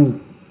อาจมี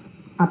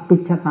อภิ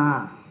ชตา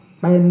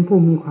เป็นผู้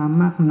มีความ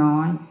มากน้อ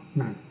ย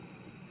นั่น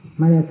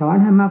ไม่ได้สอน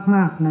ให้ม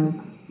ากๆใน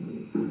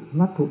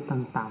วัตถุ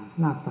ต่าง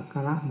ๆลาภสักก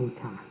าระบู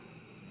ชา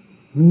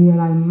มีอะ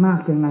ไรมาก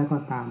เพียงไรก็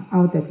ตามเอ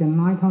าแต่เพียง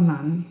น้อยเท่า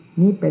นั้น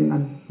นี่เ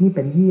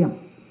ป็นเยี่ยม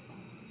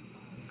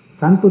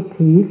สันตุ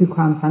ถีคือค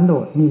วามสันโด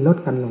ษนี่ลด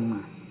กันลงม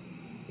า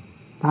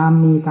ตาม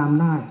มีตาม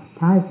ได้ใ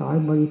ช้สอย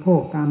บริโภ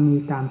คตามมี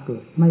ตามเกิ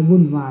ดไม่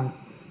วุ่นวาย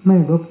ไม่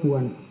รบกว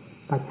น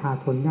ประชา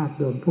ชนญาติ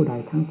โยมผู้ใด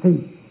ทั้งสิ้น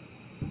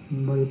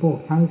บริโภค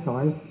ใช้สอ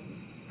ย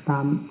ตา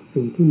ม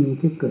สิ่งที่มี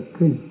ที่เกิด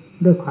ขึ้น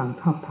ด้วยความ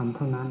ชอบธรรมเ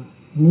ท่านั้น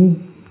นี่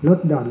ลด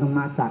หย่อนลง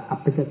มาจากอัป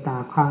ปจตา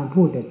ความ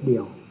พูดเด็ดเดี่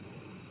ยว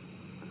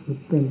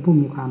เป็นผู้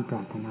มีความปร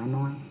ารถนา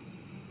น้อย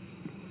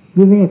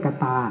วิเวก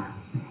ตา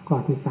ข้อ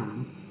ที่สาม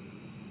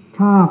ช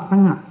อบส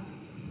งัด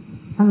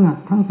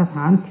ทั้งสถ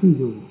านที่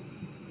อยู่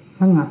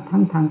สงัดทั้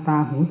งทางตา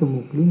หูจ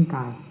มูกลิ้นก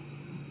าย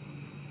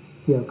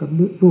เกี่ยวกับ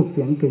รูปเ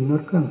สียงกลิ่นร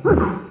สเครื่อง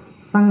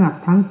สงัด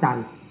ทั้งใจ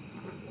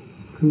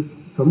คือ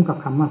สมกับ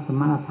คำว่าส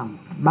มณธรรม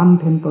บำ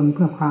เพ็ญตนเ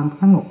พื่อความ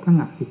สงบส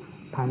งัดจิต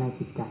ภายใน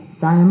จิตใจ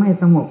ใจไม่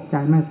สงบใจ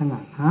ไม่สงั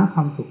ดหาคว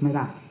ามสุขไม่ไ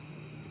ด้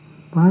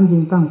เพราะฉะนั้นจึ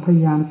งต้องพย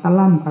ายามตะ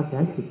ล่ำกระแส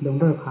จิตลง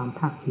ด้วยความ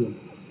ภาคเพียร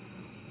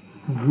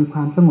มีคว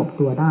ามสงบ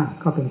ตัวได้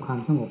ก็เป็นความ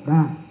สงบไ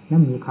ด้และ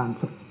มีความ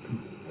สุข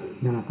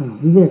นั่นแหละ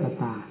วิเวก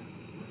ตา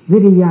วิ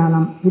ริยา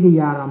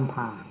รัมภ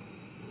า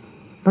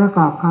ประก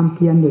อบความเ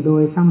พียรอยู่โด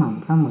ยสม่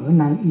ำเสมอ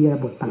ในอิริยา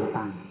บถ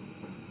ต่าง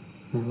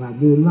ๆไม่ว่า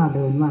ยืนว่าเ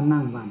ดินว่า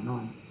นั่งว่านอ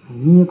น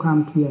มีความ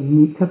เพียร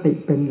มีสติ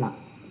เป็นหลัก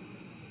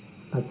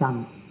ประจ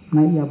ำใน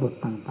อิริยาบถ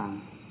ต่าง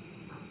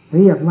ๆเ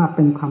รียกว่าเ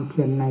ป็นความเ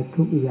พียรใน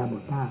ทุกอิริยาบ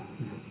ถได้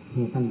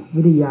นี่ท่าน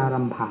วิริยา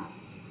รัมภา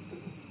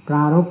ปร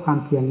ารภความ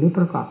เพียรหรือป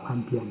ระกอบความ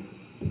เพียร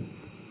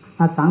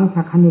อสังข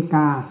คณิก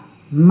า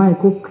ไม่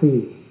คุกคี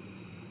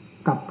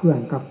กับเพื่อน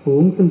กับฝู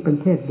งซึ่งเป็น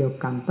เพศเดียว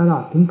กันตลอ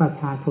ดถึงประ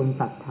ชาชน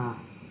ศรัทธา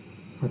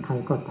ใคร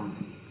ก็ตาม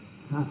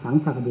อสัง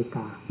ขคณิก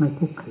าไม่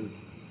คุกคี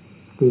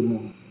ตีโม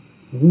ง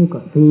นี่ก็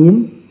ศีล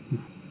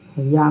พ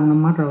ยายามระ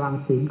มัดระวัง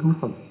ศีลของ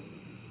ตน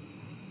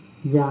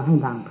อย่าให้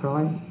ด่างพร้อ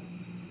ย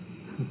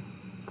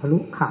ทะลุ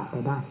ขาดไป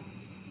ได้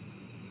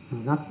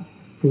รัก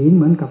ศีลเ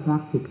หมือนกับรั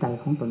กจิตใจ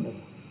ของตนเอง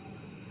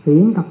ศี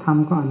ลกับธรรม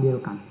ก็อันเดียว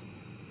กัน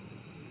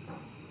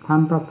ธรรม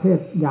ประเภท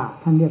หยาบ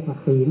ท่านเรียกว่า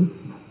ศีล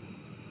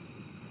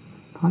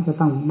เพราะจะ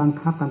ต้องบัง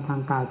คับกันทา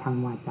งกายทาง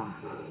วาจา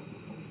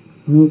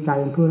มีใจ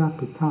เป็นผู้รับ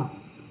ผิดชอบ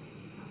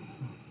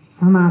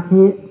สมา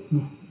ธิ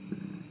นี่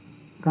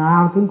กล่า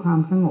วถึงความ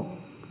สงบ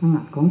ส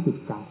งัดของจิต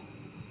ใจ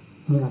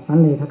นี่แหละสัน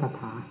เลขก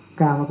ถา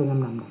กล่าวมาเป็นล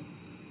ำดับ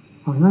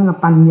ของนั้นก็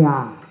ปัญญา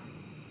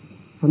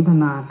สนท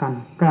นากัน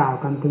กล่าว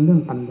กันถึงเรื่อ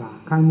งปัญญา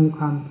ใคร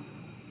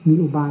มี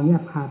อุบายแย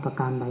บคายประ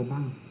การใดบ้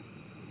าง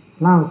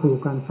เล่าสู่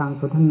กันฟัง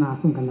สนทนา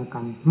ซึ่งกันและ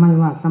กันไม่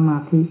ว่าสมา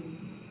ธิ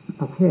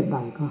ประเภทใด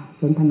ก็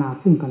สนทนา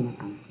ซึ่งกันและ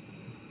กัน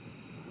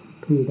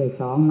พี่ได้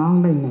สองน้อง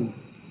ได้หนึ่ง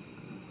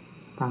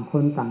ต่างค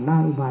นต่างได้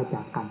อุบายจ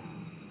ากกัน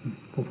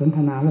สนท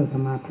นาเรื่องส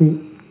มา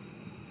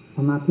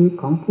ธิ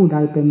ของผู้ใด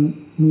เป็น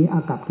มีอา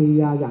กัปกิริ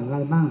ยาอย่างไร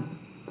บ้าง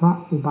เพราะ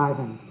อุบายแ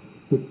ห่ง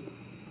จิต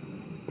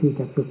ที่จ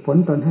ะฝึกฝน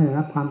ตนให้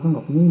รับความสง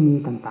บนี้มี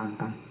ต่าง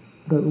ๆกัน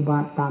โดยอุบา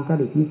ยตามจ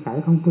ริตนิสัย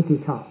ของผู้ที่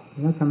ชอบ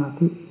และสมา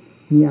ธิ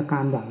มีอากา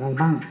รอย่างไร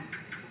บ้าง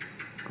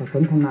ก็ส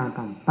นทนา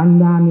กันปัญ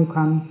ญามีคว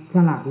ามฉ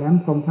ลาดแหลม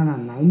คมขนา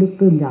ดไหนลึก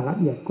ตื้นอย่างละ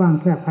เอียดกว้าง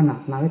แคบขนา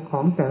ดไหนขอ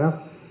งแต่ละ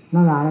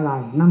ลา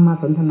ยนำมา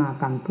สนทนา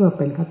กันเพื่อเ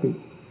ป็นคติ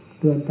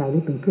เตือนใจหรื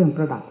อเป็นเครื่องป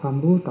ระดับความ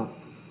รู้ต่อ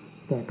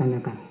แก่กันแล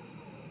ะกัน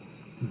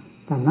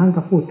จากนั้น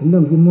ก็พูดถึงเรื่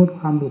องวิมุตติ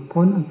ความหลุด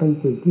พ้นอันเป็น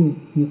สิ่งที่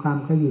มีความ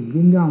ขยิม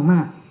ยิ้มย่องม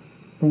าก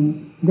เป็น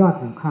ยอด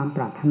แห่งความป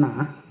รารถนา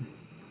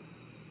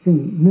ซึ่ง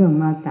เนื่อง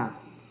มาจาก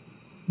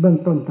เบื้อง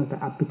ต้นตั้งแต่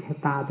อภิช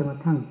ฌาจนกระ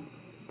ทั่ง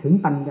ถึง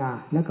ปัญญา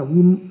แล้วก็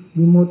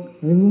วิมุตติ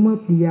หรือวิมุต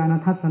ติญาณ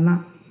ทัศนะ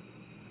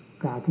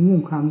กล่าวถึงเรื่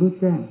องความรู้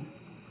แจ้ง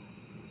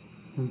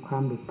ควา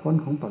มหลุดพ้น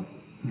ของตน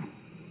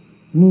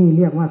นี่เ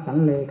รียกว่าสัน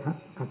เลข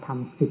ธรรม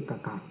10ปร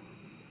ะการ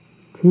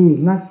ที่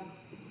นัก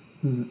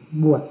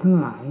บวชทั้ง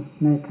หลาย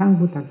ในครั้ง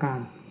พุทธกาล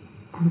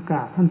ท่านกล่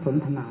าวท่านสน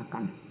ทนากั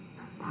น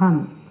ท่าน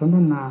สนท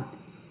นา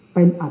เ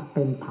ป็นอัตเ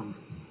ป็นธรรม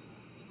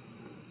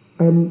เ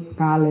ป็น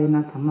กาเลน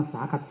ะธรรมส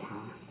ากัจฉา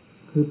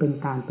คือเป็น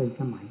การเป็น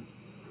สมัย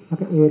แล้ว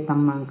ก็เอตัม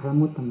มังคล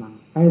มุตตัมมัง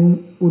เป็น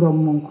อุดม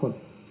มงคล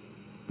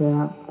แต่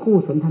คู่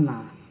สนทนา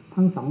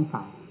ทั้งสองฝ่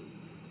าย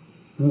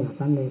นี่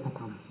สันเลข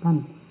ธรรมท่าน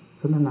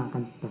สนทนากั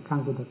นแต่ครั้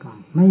งพุทธกาล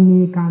ไม่มี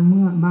การเ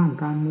มื่อบ้าน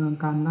การเมือง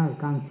การได้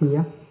การเสีย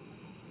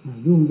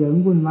ยุ่งเหยิง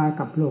วุ่นวาย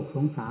กับโลกส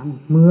งสาร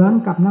เหมือน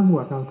กับนักบ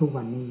วชเราทุก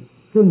วันนี้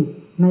ซึ่ง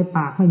ในป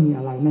ากไม่มีอ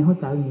ะไรในหัว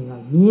ใจไม่มีอะไร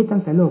นี้ตั้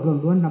งแต่โลก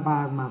ล้วนระบา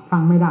ยมาฟั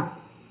งไม่ได้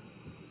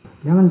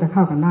แล้วมันจะเข้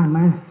ากันได้ไหม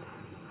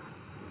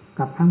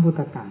กับครั้งพุท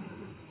ธกาล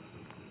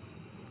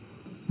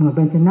เมื่อเ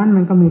ป็นเช่นนั้น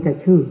มันก็มีแต่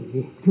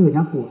ชื่อ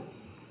นักบวช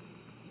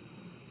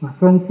ว่า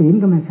ทรงศีล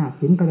ก็ไม่ทราบ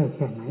ศีลไปได้แ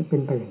ค่ไหนเป็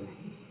นไปอย่างไร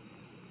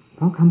เพ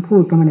ราะคำพู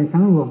ดก็ไม่ได้สั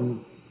งรวม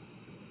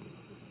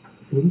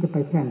ศีลจะไป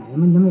แค่ไหน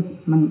มัน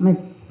ไม่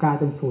กลาย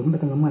เป็นศูนย์ไป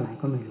ตั้งแต่เมื่อไหร่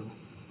ก็ไม่รู้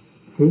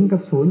ศีลกั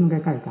บศูนย์มันใก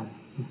ล้ๆกัน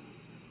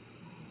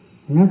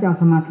แล้วจะเอา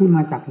สมาธิม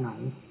าจากไหน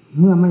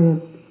เมื่อไม่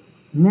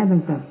แม้ตั้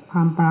งแต่คว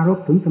ามปรารภ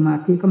ถึงสมา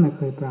ธิก็ไม่เ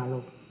คยปราร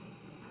ภ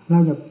เรา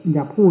อ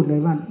ย่าพูดเลย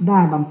ว่าได้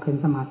บำเพ็ญ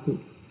สมาธิ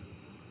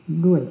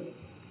ด้วย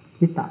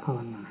จิตตภาว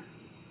นา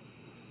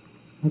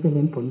แล้วจะเ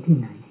ห็นผลที่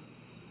ไหน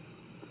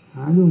ห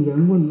ายุ่งเหยิง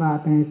วุ่นวาย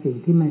ในสิ่ง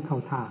ที่ไม่เข้า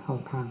ท่าเข้า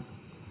ทาง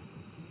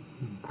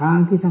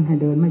ที่ท่านให้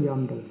เดินไม่ยอ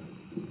มเดิน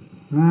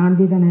งาน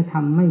ที่ท่านให้ท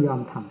ำไม่ยอ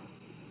มท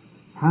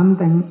ำแ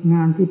ต่ง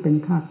านที่เป็น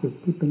ข้าศึก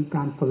ที่เป็นก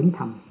ารฝืนท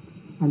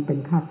ำมันเป็น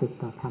ข้าศึก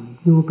ต่อธรรม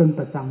อยู่เป็นป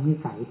ระจำนิ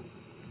สัย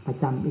ประ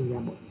จำอิริย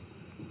าบถ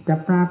จะ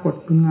ปรากฏ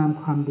คุณงาม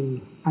ความดี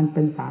อันเ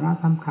ป็นสาระ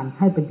สำคัญใ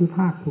ห้เป็นที่ภ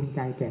าคภูมิใจ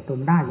แก่ตน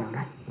ได้อย่างไ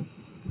ร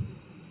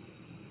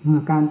เมื่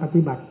อการป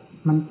ฏิบัติ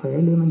มันเผย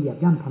หรือมันเหยียบ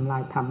ย่ำทำลา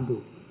ยธรรมอ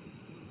ยู่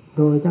โ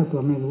ดยเจ้าตั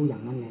วไม่รู้อย่า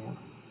งนั้นแล้ว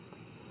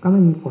ก็ไ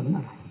ม่มีผลอ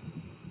ะไร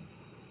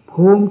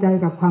ภูมิใจ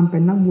กับความเป็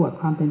นนักบวช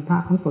ความเป็นพระ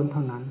ของตนเท่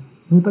านั้น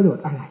มีประโยช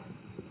น์อะไร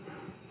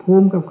ภู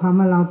มิกับความ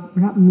ว่าเรา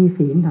มี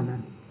ศีลเท่านั้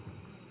น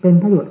เป็น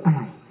ประโยชน์อะไ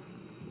ร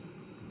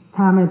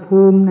ถ้าไม่ภู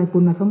มิในคุ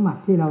ณสมบั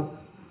ติที่เรา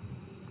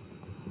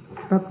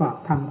ประกอบ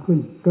ทำขึ้น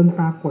จนป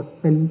รากฏ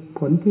เป็นผ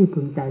ลที่พึ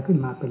งใจขึ้น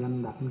มาเป็นล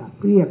ำดับ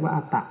เรียกว่า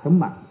อัตตสม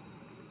บัติ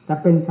จะ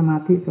เป็นสมา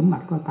ธิสมบั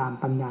ติก็ตาม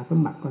ปัญญาสม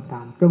บัติก็ต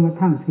ามจนกระ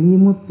ทั่งถึงวิ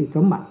มุตติส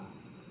มบัติ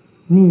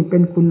นี่เป็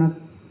นคุณ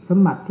สม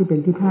บัติที่เป็น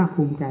ที่ภาค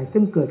ภูมิใจ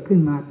ซึ่งเกิดขึ้น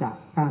มาจาก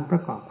การปร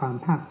ะกอบความ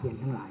ภาคเพียร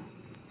ทั้งหลาย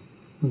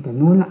แต่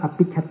นู้นละอ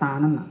ภิชฌา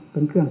นั่นน่ะเป็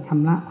นเครื่องช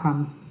ำระความ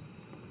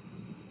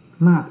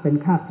มากเป็น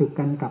ข้าศึก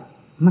กันกับ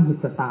มหิ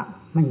สตา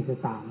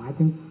หมาย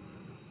ถึง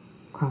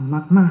ความ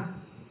มาก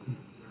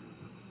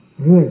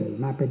เรื่อย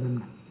มาเป็นล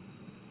ำดับ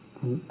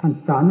ท่าน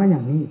สอนว่าอย่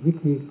างนี้วิ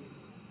ธี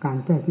การ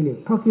แก้กิเลส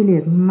เพราะกิเล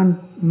ส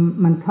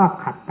มันชอบ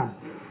ขัดกัน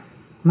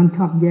มันช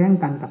อบแย้ง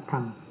กันกับธรร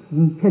ม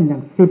เช่นอย่า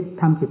ง10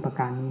 ธรรม 10ประ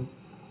การนี้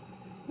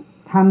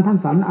ธรรมท่าน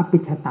สอนอภิ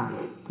ชฌา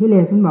กิเล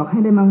สท่านบอกให้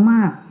ได้ม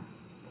าก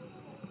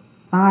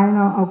ๆตายเร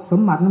าเอาส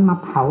มบัตินั้นมา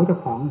เผาเจ้า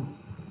ของ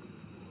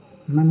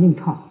มันยิ่ง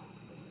ชอบ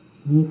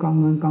มีกอง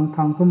เงินกองท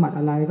องสมบัติ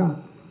อะไรก็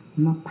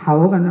มาเผา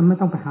กันไม่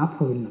ต้องไปหา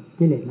ฟืน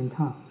กิเลสมันช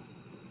อบ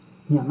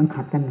เนี่ยมัน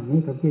ขัดกันอย่างนี้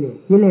กับกิ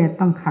เลส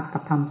ต้องขัดกั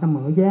บธรรมเสม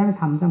อแย้ง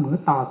ธรรมเสมอ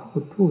ต่อสุ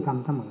ดทู่ธรรม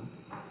เสมอ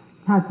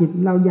ถ้าจิต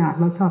เราอยาก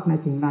เราชอบใน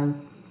สิ่งใด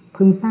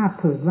พึงทราบ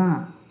เถิดว่า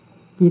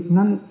จิต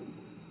นั้น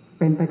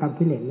เป็นไปกับ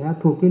กิเลสแล้ว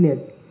ถูกกิเลส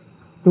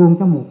จูง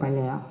จมูกไป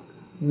แล้ว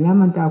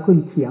มันจะเอาขึ้น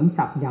เขียง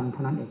จับยำเท่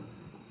านั้นเอง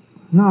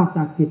นอกจ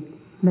ากจิต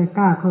ได้ก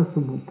ล้าเข้า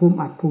สู่ภูมิ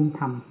อัดภูมิธ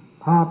รรม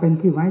พอเป็น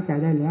ที่ไว้ใจ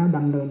ได้แล้วด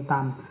ำเนินตา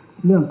ม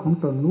เรื่องของ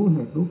ตนรู้เห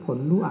ตุรู้ผล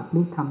รู้อัด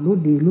รู้ธรรมรู้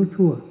ดีรู้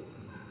ชั่ว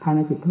ภายใน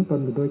จิตทั้งตน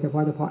อยู่โดยเฉพ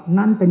าะ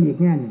นั่นเป็นอีก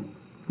แง่หนึ่ง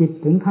จิต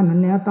ถึงขั้นนั้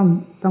นแล้ว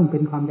ต้องเป็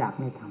นความอยาก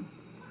ในธรรม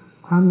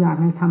ความอยาก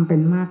ในธรรมเป็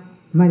นมาก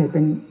ไม่ได้เ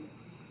ป็น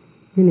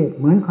กิเลส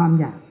เหมือนความ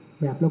อยาก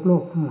แบบโล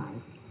กทั้งหลาย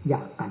อย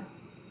ากกัน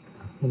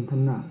เป็นท่า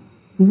นว่า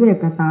วิเว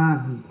กตา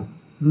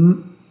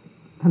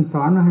ท่านส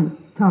อนว่าให้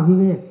ชอบวิ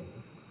เวก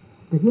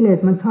แต่กิเลส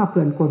มันชอบเก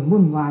ลื่อนกล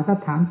วุ่นวายส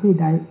ถานที่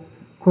ใด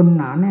คน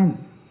หนาแน่น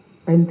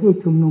เป็นที่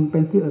ชุมนุมเป็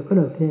นที่เอิกกระเ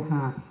ดิกเทห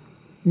า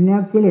แล้ว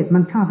กิเลสมั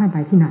นชอบให้ไป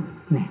ที่ไหน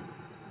เนี่ย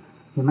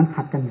เดี๋ยวมัน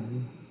ขัดกันอย่าง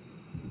นี้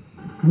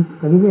มัน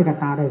กับวิเวก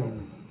ตาได้เลย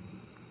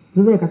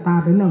วิเวกตา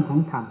เป็นเรื่องของ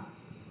ธรรม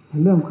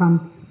เรื่องความ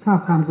ชอบ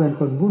ความเกิน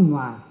คนวุ่นว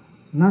าย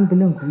นั่นเป็น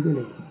เรื่องของกิเล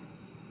ส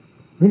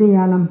วิริย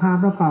าลัมพา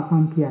ประกอบควา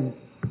มเพียร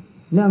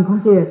เรื่องของ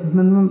กิเลส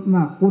มัน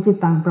ว่ากุสิ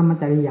ตังประมา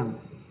จาริยัง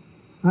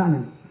ว่า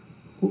นั่น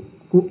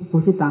กุ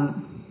สิตัง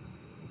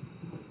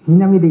หิ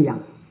นวิริยัง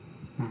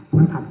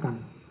มันขัดกัน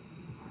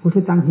กุ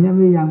สิตังหิน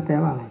วิริยังแปล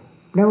ว่าอะไร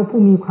แปลว่าผู้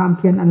มีความเ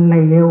พียรอัน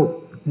เร็ว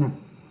นะ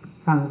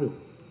ฟังสิ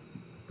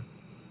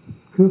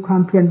คือควา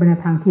มเพียรไปใน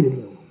ทางที่เ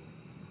ร็ว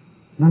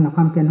นั่นแหละค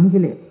วามเพียรของกิ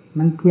เลส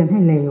มันเพียรให้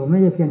เร็วไม่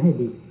ใช่เพียรให้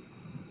ดี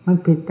มัน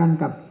ผิดกัน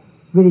กับ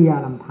วิริยา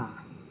ลัมพา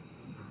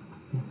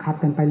ขัด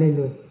กันไปเ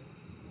รื่อย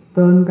ๆจ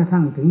นกระทั่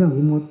งถึงเรื่อง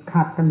วิมุตติ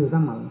ขัดกันอยู่เส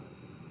มอ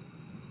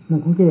เรื่อ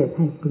งของกิเลสใ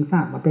ห้พึงทรา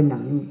บว่าเป็นอย่า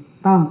งนี้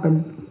ต้องเป็น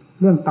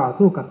เรื่องต่อ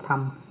สู้กับธรรม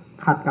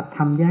ขัดกับธร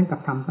รมแย้งกับ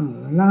ธรรมเสม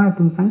อแล้วให้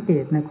พึงสังเก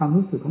ตในความ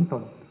รู้สึกของต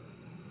น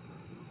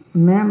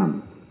แม้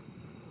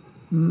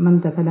มัน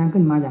จะแสดง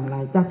ขึ้นมาอย่างไร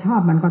จะชอ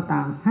บมันก็ต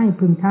ามให้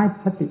พึงใช้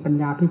สติปัญ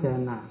ญาพิจาร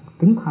ณา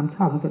ถึงความช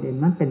อบของตนเอง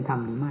นั้นเป็นธรรม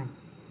หรือไม่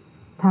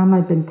ถ้าไม่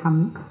เป็นธรรม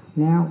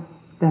แล้ว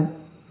แต่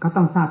ก็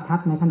ต้องทราบชัด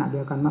ในขณะเดี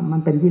ยวกันว่ามั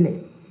นเป็นกิเลส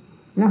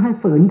แล้วให้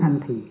ฝืนทัน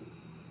ที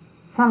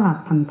สลัด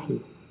ทันที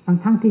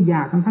ทั้งที่อย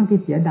ากทั้งที่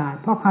เสียดาย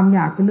เพราะความอย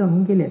ากเป็นเรื่องข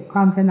องกิเลสคว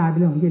ามเสียดายเป็น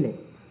เรื่องของกิเลส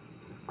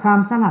ความ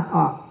สลัดอ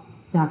อก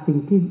จากสิ่ง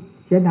ที่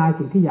เสียดาย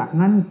สิ่งที่อยาก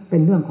นั้นเป็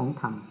นเรื่องของ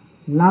ธรรม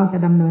เราจะ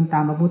ดำเนินตา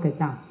มพระพุทธ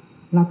เจ้า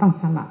เราต้อง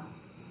สลัด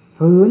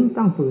ฝืน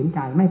ต้องฝืนใจ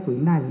ไม่ฝืน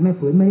ได้ไม่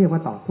ฝืนไม่เรียกว่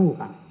าต่อสู้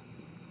กัน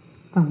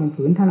ต้องเป็น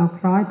ฝืนถ้าเราค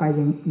ล้อยไป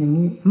อย่าง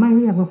นี้ไม่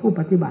เรียกว่าผู้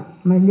ปฏิบัติ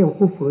ไม่เรียกว่า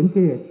ผู้ฝืน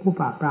กิเลสผู้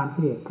ปราบปราม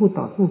กิเลสผู้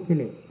ต่อสู้กิเ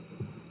ลส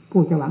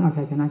ผู้จะหวังเอา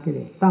ชัยชนะกิเล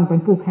สต้องเป็น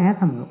ผู้แพ้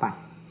เสมอไป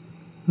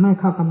ไม่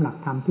เข้ากับหลัก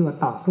ธรรมที่ว่า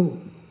ต่อสู้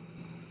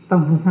ต้อ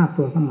งให้ทราบ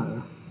ตัวเสมอ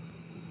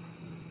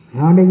เ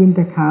ราได้ยินแ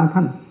ต่ข่าวท่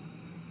าน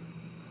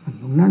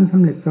องค์นั้นส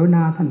ำเร็จโสด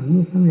าท่านองค์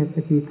นี้สำเร็จส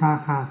กิทา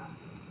คา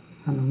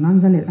ท่านองค์นั้น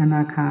สำเร็จอน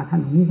าคาท่าน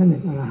องค์นี้สำเร็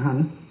จอรหัน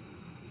ต์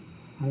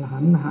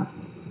นะครับ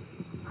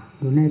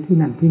อยู่ในที่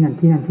นั่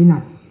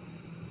น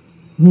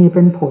นี่เ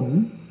ป็นผล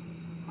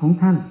ของ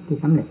ท่านที่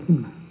สำเร็จขึ้น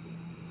มา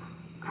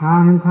ข่าว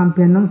แห่งความเ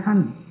พียรของท่าน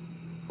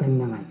เป็น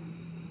ยังไง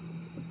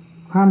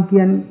ความเพี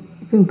ยร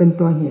ซึ่งเป็น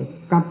ตัวเหตุ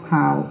กับ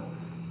ข่าว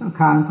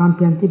ความเ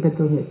พียรที่เป็น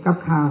ตัวเหตุกับ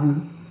ข่าว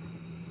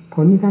ผ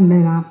ลที่ท่านได้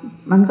รับ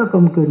มันก็กล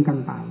มกลืนกัน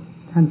ไป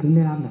ท่านถึงไ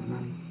ด้รับแบบ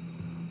นั้น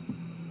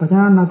เพราะฉะ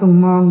นั้นเราต้อง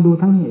มองดู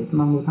ทั้งเหตุ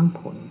มองดูทั้ง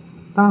ผล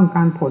ต้องก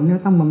ารผลแล้ว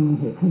ต้องบำรุง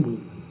เหตุให้ดี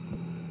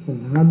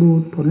เราดู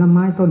ผลไ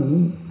ม้ต้น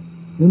นี้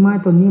หรือไม้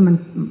ต้นนี้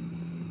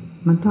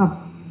มันชอบ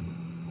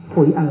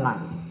ปุ๋ยอะไ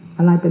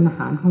รเป็นอาห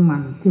ารของมั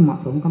นที่เหมาะ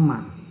สมกับมั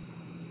น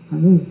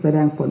นี่แสด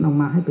งผลออก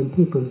มาให้เป็น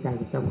ที่พึงใจ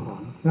กับเจ้าขอ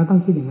งเราต้อง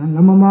คิดอย่างนั้นเร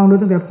ามามองดู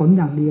ตั้งแต่ผลอ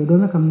ย่างเดียวโดย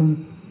ไม่คำนึง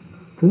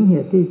ถึงเห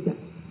ตุที่จะ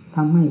ท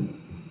ำให้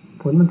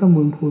ผลมันต้อง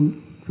พูน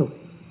สุข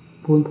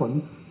พูนผล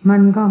มั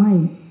นก็ไม่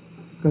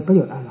เกิดประโ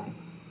ยชน์อะไร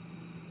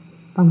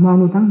ต้องมอง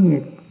ดูทั้งเห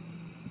ตุ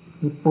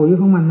ปุ๋ย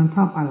ของมันช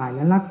อบอะไรแล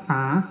ะรักษ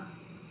า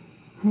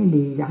ให้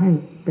ดีอย่าให้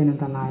เป็นอัน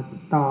ตราย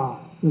ต่อ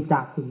จา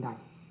กสิ่งใด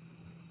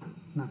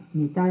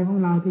มีใจของ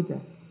เราที่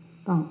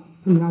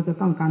เราจะ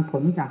ต้องการผ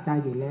ลจากใจ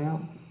อยู่แล้ว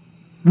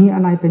มีอ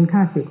ะไรเป็นค่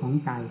าศึกของ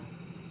ใจ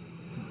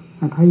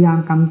พยายาม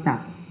กำจัด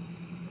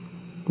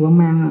ตัวแ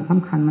มงส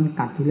ำคัญมัน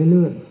กัดอยู่เ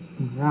รื่อย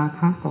ๆราค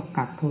ะก็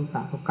กัดโทสะ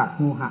ก็กัด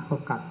โมหะก็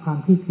กัดความ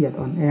ขี้เกียจ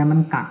อ่อนแอมั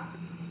นกัด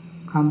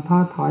ความท้อ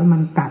ถอยมั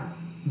นกัด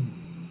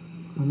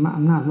อ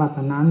ำนาจวาส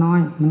นาน้อย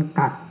มัน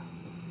กัด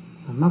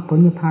มรรคผล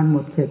นิพพานหม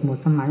ดเขตหมด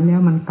สมัยแล้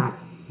วมันกัด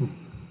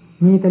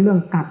มีแต่เรื่อง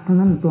กัดทั้ง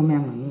นั้นตัวแม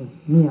งอย่างนี้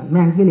เนี่ยแม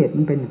งกิเลส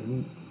มันเป็นอย่าง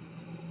นี้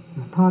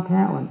ท้อแท้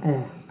อ่อนแอ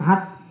กัด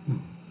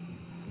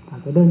ถ้า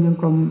จะเดินจง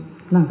กรม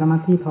นั่งสมา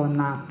ธิภาว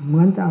นาเหมื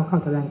อนจะเอาเข้า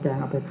แสดงแกง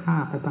เอาไปฆ่า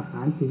ไปประห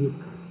ารชีวิต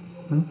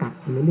มันกัด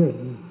อยู่เรื่อย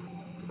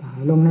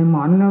ๆลงในหม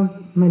อนแล้ว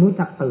ไม่รู้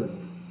จักตื่น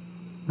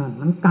นั่น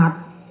มันกัด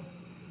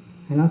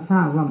ให้เราทร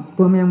าบว่า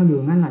ตัวแมงมันอยู่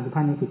งั้นแหละอยู่ภ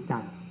ายในจิตใจ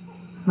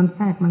มันแท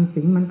รกมัน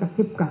สิงมันกระ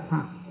ซิบกระซา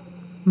บ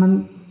มัน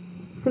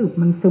ซึม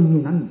มันซึมอ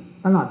ยู่นั้น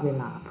ตลอดเว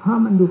ลาเพรา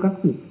ะมันอยู่กับ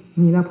จิต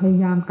มีเราพย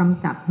ายามก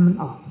ำจัดให้มัน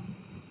ออก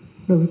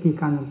ด้วยวิธี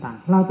การต่าง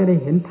ๆเราจะได้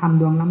เห็นธรรม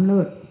ดวงล้ำเลิ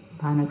ศ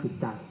ภายในจิต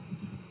ใจ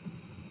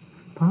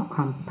เพราะคว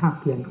ามภาค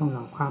เพียรของเร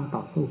าความต่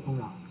อสู้ของ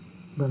เรา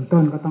เบื้อง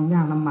ต้นก็ต้องย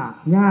ากลำบาก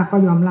ยากก็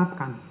ยอมรับ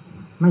กัน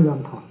ไม่ยอม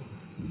ถอย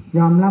ย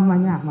อมรับว่า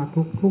ยากว่า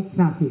ทุกห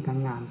น้าที่การ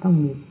งานต้อง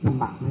มีล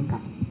ำบากเหมือนกั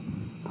น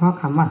เพราะ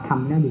คำว่าท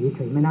ำแล้วอยู่เ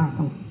ฉยไม่ได้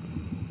ต้อง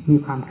มี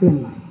ความเคลื่อน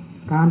ไหว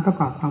การประ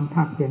กอบความภ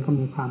าคเพียรก็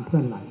มีความเคลื่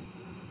อนไหว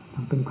ต้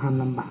องเป็นความ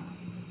ลำบาก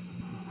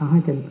เอาให้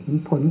จนถึง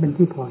ผลเป็น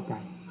ที่พอใจ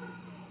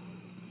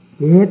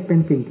เหตุเป็น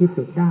สิ่งที่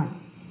ฝึกได้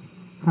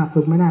ถ้าฝึ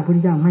กไม่ได้พระพุทธ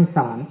เจ้าไม่ส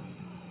อน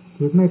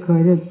จิตไม่เคย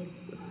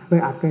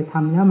อาจเคยท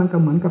ำแล้วมันก็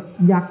เหมือนกับ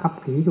ยักษ์กับ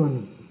ผีตัวห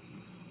นึ่ง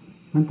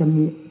มันจะ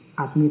มีอ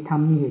าจมีธรร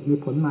มมีเหตุมี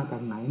ผลมาจา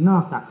กไหนนอ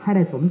กจากให้ไ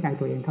ด้สมใจ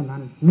ตัวเองเท่านั้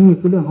นนี่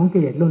คือเรื่องของกิ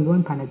เลสล้วน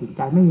ๆภายในจิตใ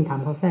จไม่มีธรรม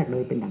เขาแทรกเล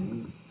ยเป็นอย่างนี้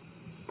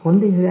ผล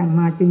ที่แสดง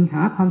มาจึงห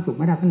าความสุข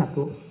ไม่ได้สำหรับ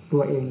ตั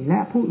วเองและ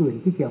ผู้อื่น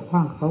ที่เกี่ยวข้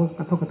องเขาก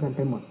ระทบกระเทือนไ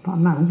ปหมดเพราะอ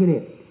ำนาจของกิเล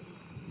ส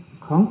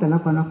ของแต่ละ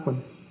คน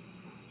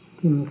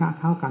ที่มันค้า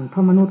เข้ากันเพรา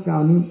ะมนุษย์เรา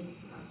นี้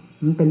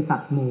มันเป็นสั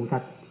ตว์หมู่สั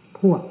ตว์พ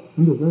พวกมั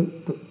นอยู่ด้วย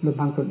ลำ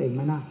พังตนเองไ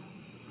ม่ได้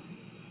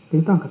จึ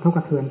งต้องกระทบก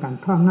ระเทือนกัน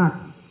เพราะอำนาจ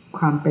ค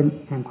วามเป็น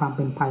แห่งความเ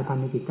ป็นภัยภาย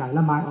ในจิตใจร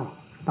ะบายออก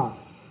ต่อ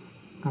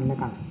กันและ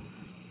กัน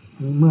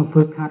เมื่อ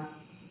ฝึกหัด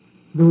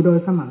ดูโดย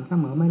สม่ำเส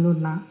มอไม่ลด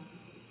ละ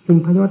สิ่ง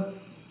พยศ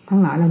ทั้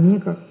งหลายเหล่านี้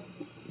ก็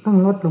ต้อง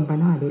ลดลงไป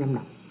ได้โดยลำ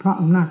ดับเพราะ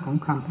อำนาจของ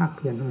ความภาคเ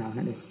พียรของเรา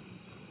นั่นเอง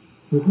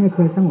จิตไม่เค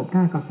ยสงบไ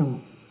ด้ก็สง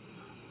บ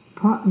เ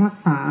พราะรัก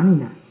ษานี่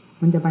นะ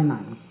มันจะไปไหน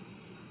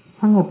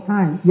สงบได้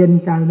เย็น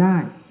ใจได้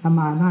สบ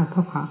ายได้เพร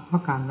า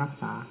ะการรัก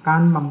ษากา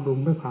รบำรุง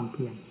ด้วยความเ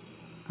พียร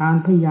การ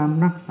พยายาม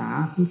รักษา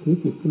วิถี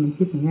จิตที่มัน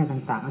คิดในแง่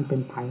ต่างๆมันเป็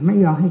นภัยไม่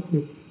ยอมให้คิ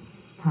ด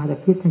ถ้าจะ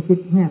คิดให้คิด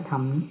แง่ธรร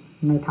ม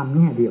ในธรรมแ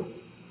ง่เดียว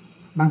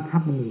บังคั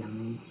บมันอย่าง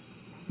นี้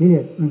นี่เ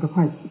ด็ดมันก็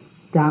ค่อย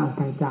จางออกไ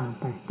ปจาง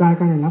ไปใจ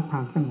ก็ได้รับคว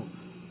ามสงบ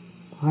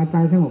พอใจ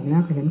สงบแล้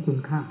วก็เห็นคุณ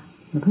ค่า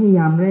มันพยาย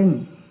ามเร่ง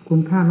คุ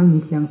ณค่าไม่มี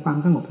เพียงความ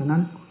สงบเท่านั้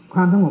นคว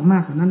ามสงบมา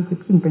กกว่านั้น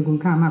ขึ้นเป็นคุณ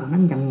ค่ามากกว่า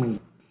นั้นยังมี